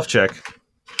me a bluff check.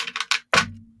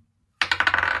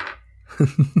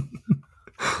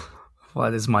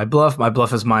 What is my bluff? My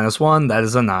bluff is -1. That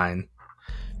is a 9.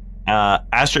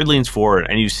 Astrid leans forward,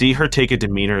 and you see her take a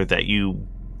demeanor that you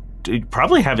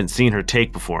probably haven't seen her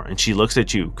take before. And she looks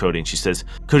at you, Cody, and she says,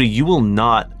 Cody, you will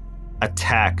not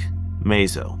attack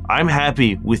Meso. I'm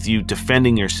happy with you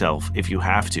defending yourself if you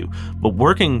have to, but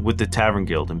working with the Tavern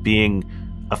Guild and being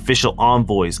official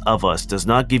envoys of us does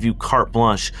not give you carte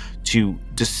blanche to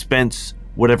dispense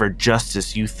whatever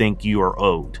justice you think you are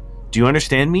owed. Do you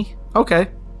understand me? Okay,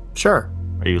 sure.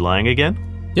 Are you lying again?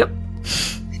 Yep.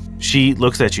 She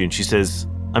looks at you and she says,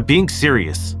 I'm being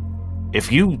serious.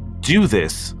 If you do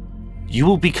this, you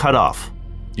will be cut off.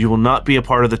 You will not be a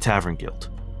part of the Tavern Guild.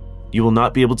 You will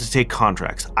not be able to take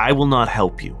contracts. I will not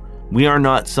help you. We are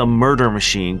not some murder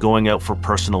machine going out for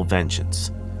personal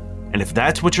vengeance. And if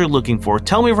that's what you're looking for,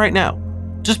 tell me right now.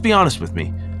 Just be honest with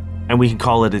me, and we can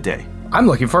call it a day. I'm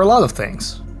looking for a lot of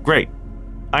things. Great.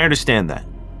 I understand that.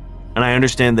 And I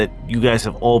understand that you guys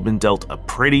have all been dealt a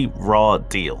pretty raw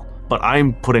deal. but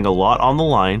I'm putting a lot on the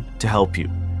line to help you.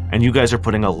 And you guys are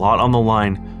putting a lot on the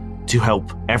line to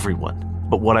help everyone.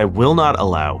 But what I will not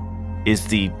allow is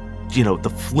the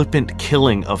flippant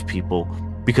killing of people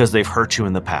because they've hurt you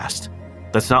in the past.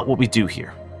 That's not what we do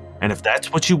here. And if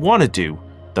that's what you want to do,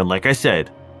 then like I said,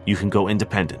 you can go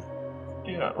independent.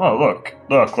 Yeah, well, look.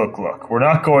 We're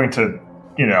not going to,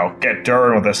 get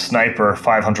Durin with a sniper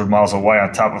 500 miles away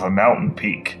on top of a mountain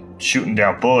peak, shooting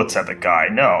down bullets at the guy.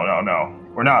 No.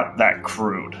 We're not that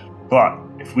crude. But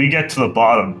if we get to the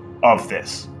bottom of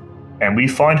this, and we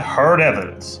find hard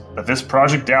evidence that this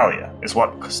Project Dahlia is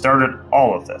what started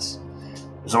all of this,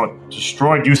 is what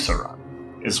destroyed Euceron,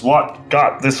 is what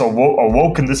got this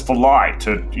awoken this Valai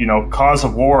to, cause a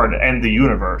war and end the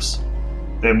universe,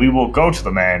 then we will go to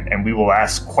the man and we will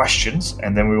ask questions,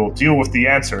 and then we will deal with the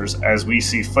answers as we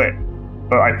see fit.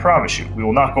 But I promise you, we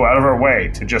will not go out of our way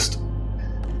to just,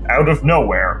 out of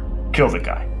nowhere, kill the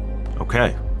guy.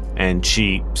 Okay. And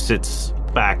she sits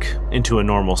back into a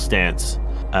normal stance.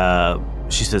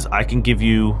 She says, I can give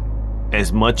you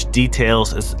as much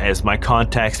details as my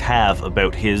contacts have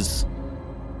about his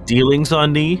dealings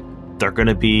on Ni. They're going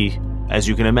to be, as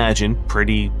you can imagine,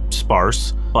 pretty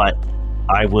sparse, but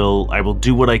I will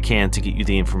do what I can to get you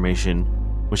the information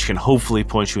which can hopefully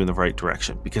point you in the right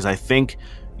direction, because I think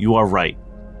you are right.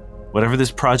 Whatever this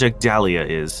Project Dahlia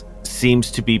is seems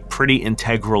to be pretty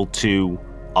integral to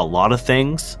a lot of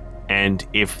things, and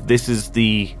if this is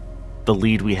the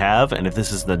lead we have, and if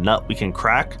this is the nut we can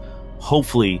crack,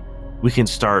 hopefully we can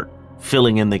start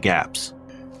filling in the gaps.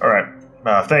 All right.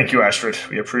 Thank you, Astrid.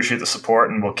 We appreciate the support,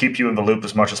 and we'll keep you in the loop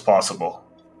as much as possible.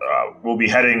 We'll be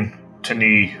heading to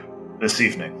Ni this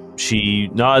evening. She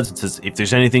nods and says, if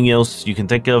there's anything else you can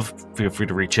think of, feel free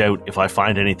to reach out. If I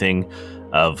find anything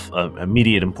of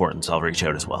immediate importance, I'll reach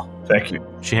out as well. Thank you.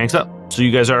 She hangs up. So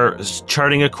you guys are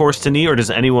charting a course to Ni, or does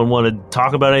anyone want to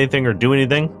talk about anything or do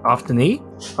anything? Off to Ni?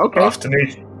 Okay. Off to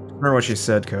Ni. Remember what she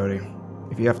said, Cody.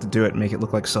 If you have to do it, make it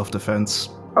look like self-defense.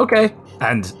 Okay.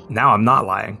 And now I'm not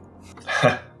lying.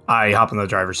 I hop in the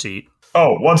driver's seat.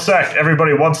 Oh, 1 sec.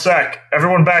 Everybody, 1 sec.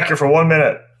 Everyone back here for 1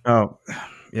 minute. Oh,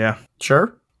 yeah.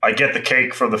 Sure. I get the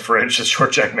cake from the fridge that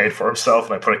Short Jack made for himself,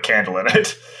 and I put a candle in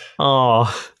it.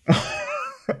 Oh.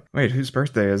 Wait, whose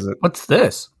birthday is it? What's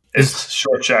this? It's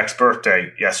Short Jack's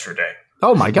birthday yesterday.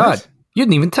 Oh my god. What? You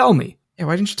didn't even tell me. Yeah,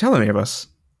 why didn't you tell any of us?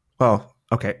 Well,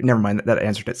 okay, never mind. That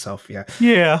answered itself, yeah.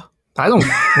 Yeah. I don't...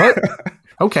 What?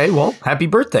 Okay, well, happy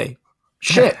birthday.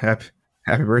 Shit. Happy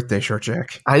birthday, Short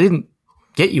Jack. I didn't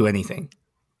get you anything.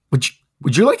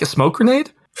 Would you like a smoke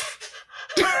grenade?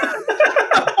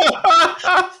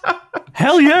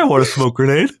 Hell yeah, I want a smoke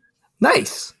grenade.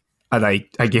 Nice. And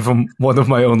I give him one of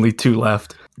my only 2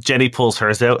 left. Jenny pulls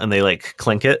hers out and they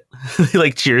clink it.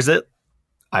 They cheers it.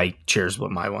 I cheers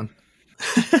with my one.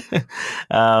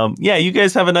 Yeah, you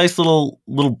guys have a nice little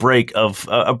break of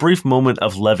a brief moment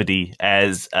of levity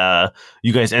as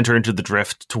you guys enter into the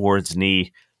drift towards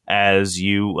Ni, as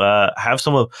you have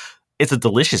some of... It's a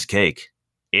delicious cake.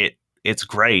 It's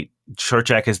great. Short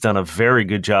Jack has done a very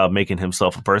good job making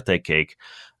himself a birthday cake.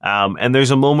 And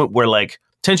there's a moment where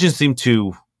tensions seem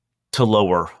to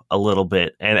lower a little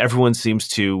bit, and everyone seems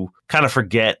to kind of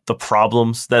forget the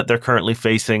problems that they're currently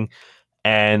facing.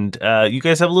 And you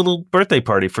guys have a little birthday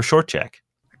party for Short Jack.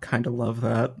 I kind of love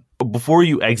that. Before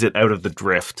you exit out of the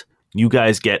drift, you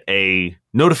guys get a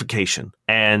notification,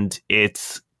 and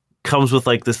it comes with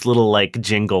this little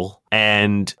jingle,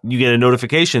 and you get a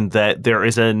notification that there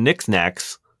is a Knicks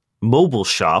Knacks mobile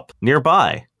shop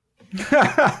nearby.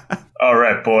 All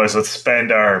right, boys, let's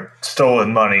spend our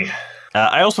stolen money.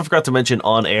 I also forgot to mention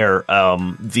on air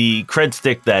the cred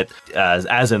stick that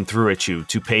Azan threw at you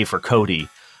to pay for Cody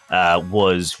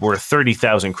was worth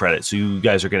 30,000 credits. So you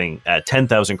guys are getting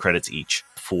 10,000 credits each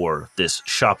for this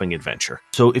shopping adventure.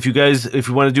 So if you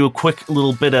want to do a quick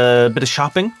little bit of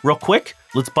shopping real quick,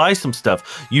 let's buy some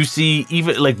stuff. You see,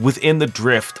 even within the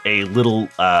drift, a little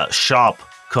shop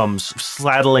comes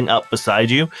sladdling up beside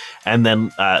you, and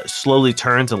then slowly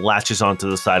turns and latches onto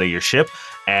the side of your ship,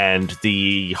 and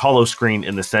the hollow screen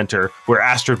in the center where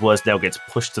Astrid was now gets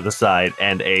pushed to the side,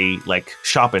 and a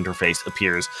shop interface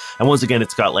appears. And once again,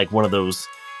 it's got one of those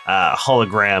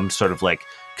hologram sort of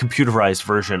computerized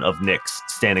version of Nyx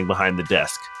standing behind the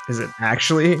desk. Is it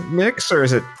actually Nyx, or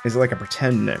is it like a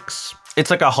pretend Nyx? It's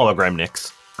like a hologram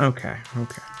Nyx. Okay.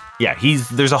 Yeah,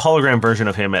 there's a hologram version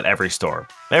of him at every store.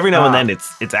 Every now and then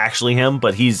it's actually him,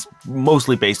 but he's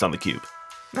mostly based on the cube.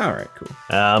 All right, cool.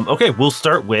 Okay, we'll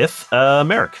start with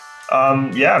Merrick.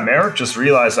 Yeah, Merrick just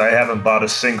realized I haven't bought a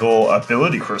single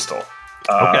ability crystal.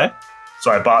 Okay.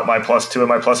 So I bought my +2 and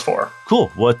my +4. Cool.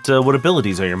 What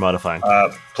abilities are you modifying?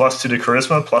 +2 to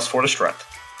charisma, +4 to strength.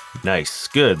 Nice.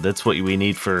 Good. That's what we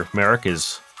need for Merrick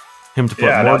is him to put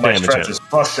Yeah, more now my damage strength in. is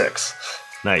 +6.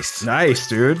 Nice. Nice,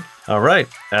 dude. All right.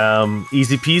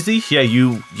 Easy peasy. Yeah,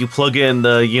 you plug in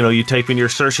the, you type in your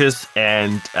searches,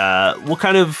 and what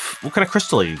kind of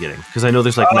crystal are you getting? Because I know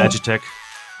there's like Magitech.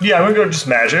 Yeah, I'm gonna go just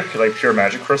magic, like pure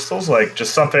magic crystals, like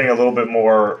just something a little bit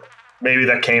more, maybe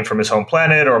that came from his home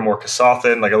planet, or more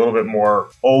Kasathan, like a little bit more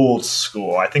old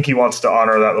school. I think he wants to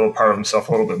honor that little part of himself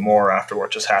a little bit more after what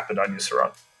just happened on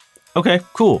Yusaran. Okay,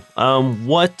 cool.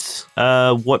 What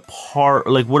part?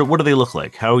 Like, what do they look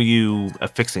like? How are you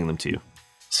affixing them to you?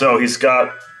 So he's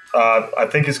got, I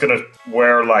think he's gonna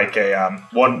wear like a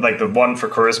one, like the one for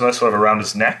charisma, sort of around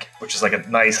his neck, which is like a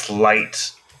nice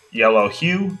light yellow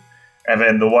hue. And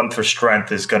then the one for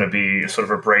strength is going to be sort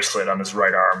of a bracelet on his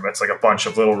right arm. That's like a bunch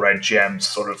of little red gems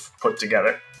sort of put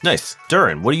together. Nice.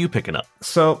 Durin, what are you picking up?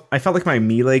 So I felt like my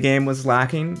melee game was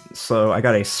lacking, so I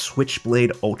got a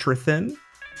Switchblade Ultra Thin.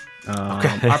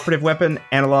 Operative weapon,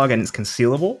 analog, and it's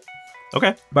concealable.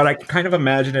 Okay. But I kind of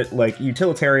imagine it like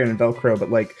utilitarian and Velcro,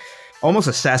 but like almost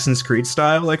Assassin's Creed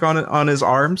style, like on his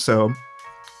arm. So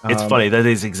it's funny. That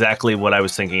is exactly what I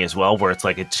was thinking as well, where it's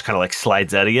like it just kind of like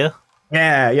slides out of you.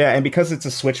 Yeah, and because it's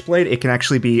a switchblade, it can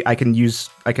actually be. I can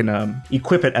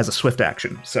equip it as a swift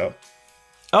action. So.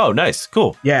 Oh, nice,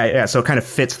 cool. Yeah. So it kind of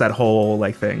fits that whole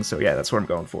like thing. So yeah, that's what I'm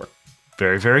going for.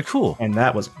 Very, very cool. And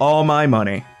that was all my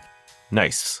money.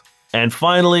 Nice. And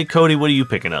finally, Cody, what are you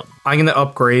picking up? I'm gonna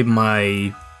upgrade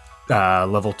my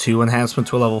level 2 enhancement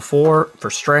to a level 4 for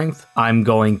strength. I'm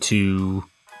going to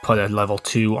put a level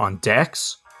 2 on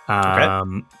Dex.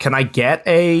 Okay. Can I get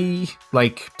a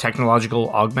like technological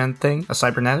augment thing, a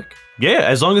cybernetic? Yeah,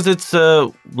 as long as it's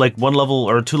like 1 level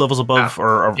or 2 levels above,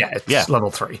 it's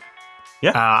level 3.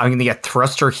 Yeah, I'm gonna get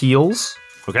thruster heals.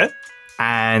 Okay.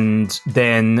 And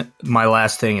then my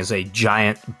last thing is a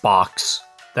giant box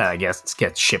that I guess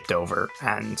gets shipped over,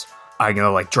 and I'm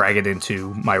gonna like drag it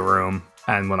into my room.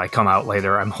 And when I come out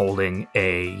later, I'm holding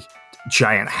a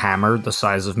giant hammer the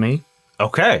size of me.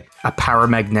 Okay. A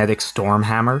paramagnetic storm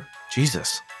hammer.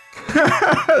 Jesus.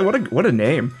 what a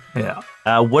name. Yeah.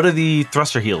 What do the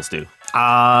thruster heals do?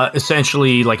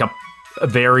 Essentially like a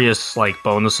various like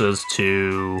bonuses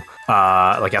to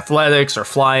like athletics or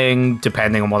flying,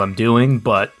 depending on what I'm doing.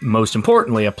 But most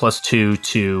importantly, a +2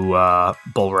 to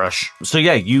bull rush. So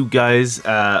yeah, you guys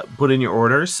put in your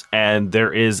orders, and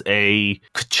there is a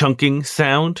chunking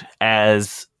sound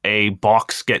as a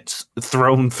box gets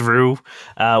thrown through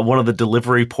one of the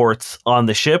delivery ports on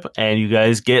the ship, and you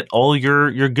guys get all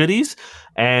your goodies,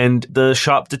 and the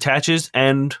shop detaches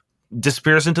and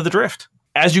disappears into the drift.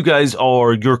 As you guys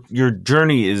are, your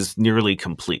journey is nearly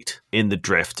complete in the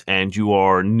drift, and you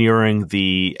are nearing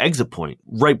the exit point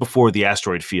right before the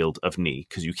asteroid field of Ni,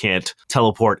 because you can't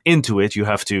teleport into it. You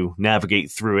have to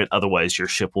navigate through it, otherwise your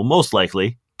ship will most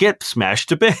likely get smashed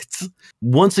to bits.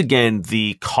 Once again,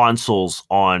 the consoles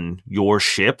on your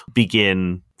ship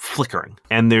begin flickering,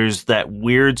 and there's that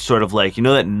weird sort of like,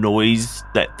 that noise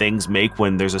that things make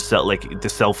when there's a cell, like the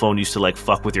cell phone used to like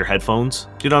fuck with your headphones.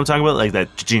 Do you know what I'm talking about? Like that.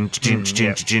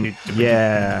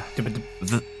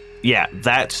 Yeah,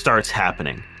 that starts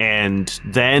happening, and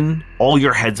then all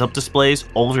your heads-up displays,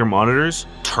 all of your monitors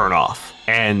turn off,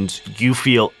 and you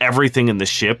feel everything in the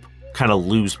ship kind of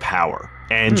lose power.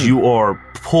 And you are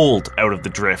pulled out of the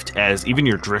drift as even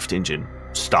your drift engine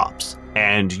stops.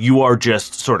 And you are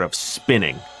just sort of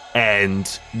spinning.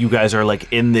 And you guys are like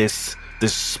in this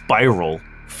spiral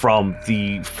from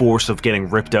the force of getting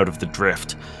ripped out of the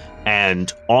drift.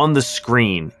 And on the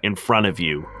screen in front of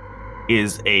you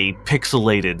is a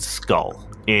pixelated skull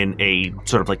in a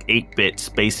sort of like 8-bit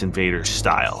Space Invaders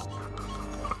style.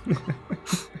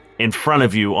 In front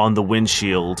of you on the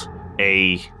windshield,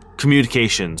 a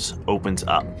communications opens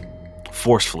up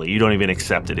forcefully. You don't even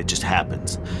accept it. It just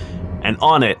happens. And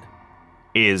on it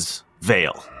is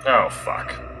Vale. Oh,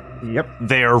 fuck. Yep.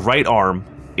 Their right arm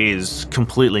is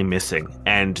completely missing,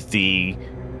 and the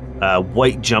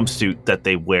white jumpsuit that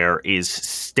they wear is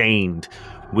stained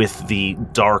with the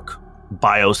dark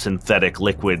biosynthetic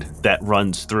liquid that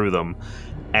runs through them.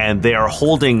 And they are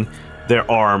holding their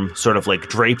arm sort of like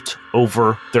draped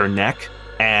over their neck,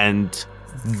 and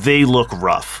they look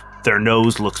rough. Their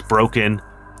nose looks broken.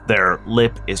 Their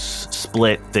lip is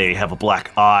split. They have a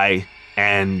black eye,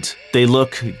 and they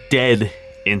look dead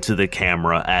into the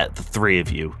camera at the three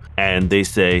of you. And they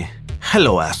say,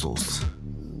 "Hello, assholes.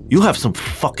 You have some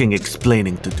fucking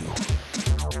explaining to do."